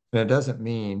 And it doesn't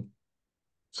mean,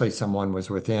 say, someone was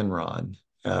with Enron,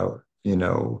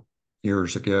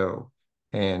 years ago,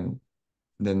 and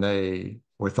then they,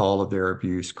 with all of their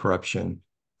abuse, corruption,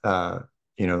 uh,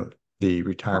 you know, the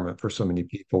retirement for so many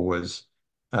people was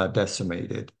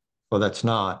decimated. Well, that's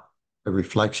not a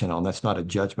reflection on, that's not a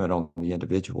judgment on the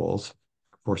individuals.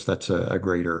 Of course, that's a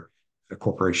greater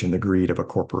corporation, the greed of a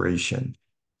corporation.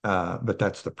 But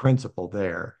that's the principle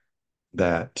there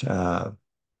that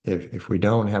if we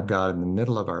don't have God in the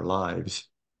middle of our lives,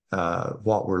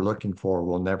 what we're looking for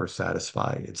will never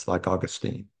satisfy. It's like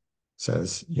Augustine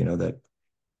says, that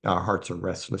our hearts are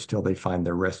restless till they find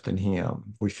their rest in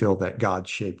Him. We feel that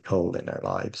God-shaped hole in our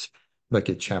lives. Look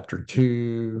at chapter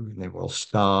 2, and then we'll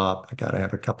stop. I got to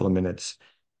have a couple of minutes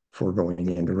before going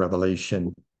into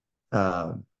Revelation.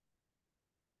 God's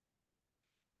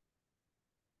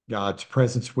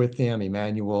presence with them,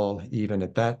 Emmanuel, even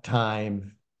at that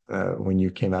time, when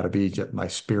you came out of Egypt, my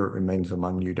spirit remains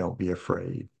among you, don't be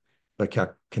afraid. Look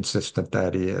how consistent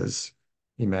that is.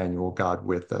 Emmanuel, God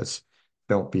with us.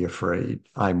 Don't be afraid.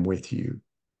 I'm with you.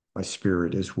 My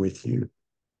spirit is with you.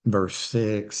 Verse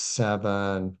 6,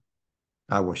 7,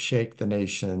 I will shake the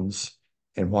nations,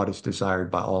 and what is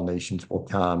desired by all nations will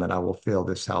come, and I will fill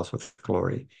this house with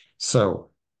glory. So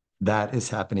that is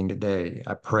happening today.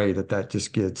 I pray that that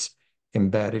just gets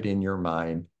embedded in your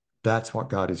mind. That's what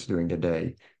God is doing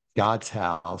today. God's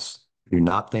house. Do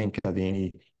not think of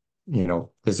any,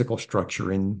 physical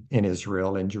structure in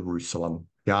Israel, in Jerusalem.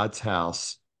 God's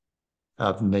house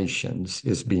of nations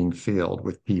is being filled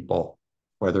with people,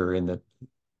 whether in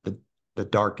the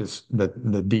darkest,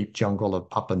 the deep jungle of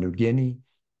Papua New Guinea,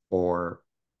 or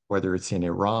whether it's in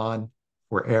Iran,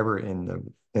 wherever in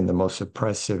the most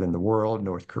oppressive in the world,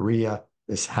 North Korea,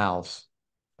 this house,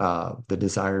 the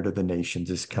desire of the nations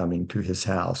is coming to his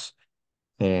house.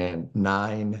 And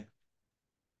 9,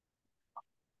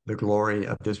 the glory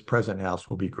of this present house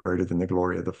will be greater than the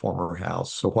glory of the former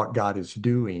house. So what God is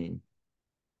doing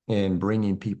in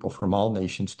bringing people from all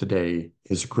nations today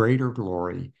is greater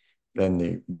glory than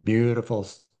the beautiful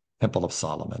Temple of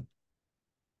Solomon,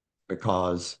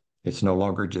 because it's no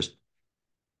longer just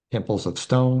temples of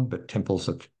stone, but temples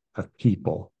of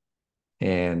people.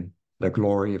 And the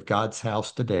glory of God's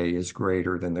house today is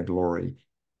greater than the glory,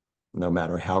 no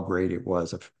matter how great it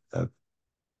was, of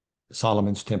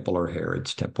Solomon's temple or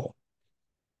Herod's temple.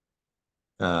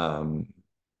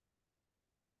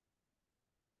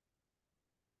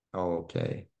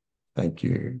 Okay. Thank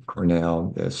you,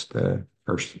 Cornell. This the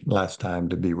last time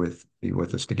to be with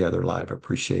us together live.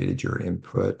 Appreciated your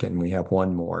input. And we have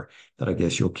one more that I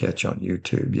guess you'll catch on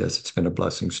YouTube. Yes, it's been a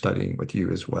blessing studying with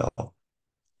you as well,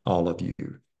 all of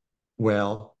you.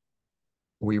 Well,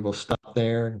 we will stop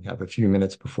there and have a few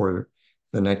minutes before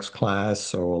the next class.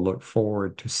 So we'll look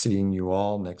forward to seeing you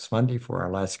all next Monday for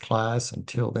our last class.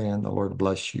 Until then, the Lord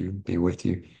bless you, be with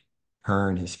you,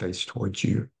 turn his face towards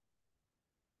you.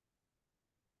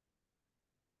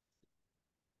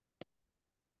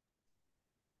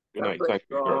 Good night. Thank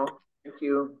you, Kirk. Thank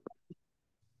you.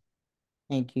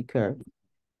 Thank you, Kirk.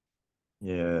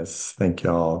 Yes, thank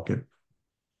y'all.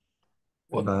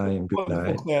 Goodbye and good night.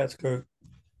 Wonderful class, Kirk.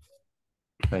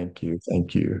 Thank you.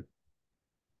 Thank you.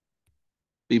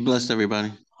 Be blessed,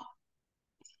 everybody.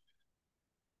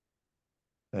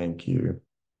 Thank you.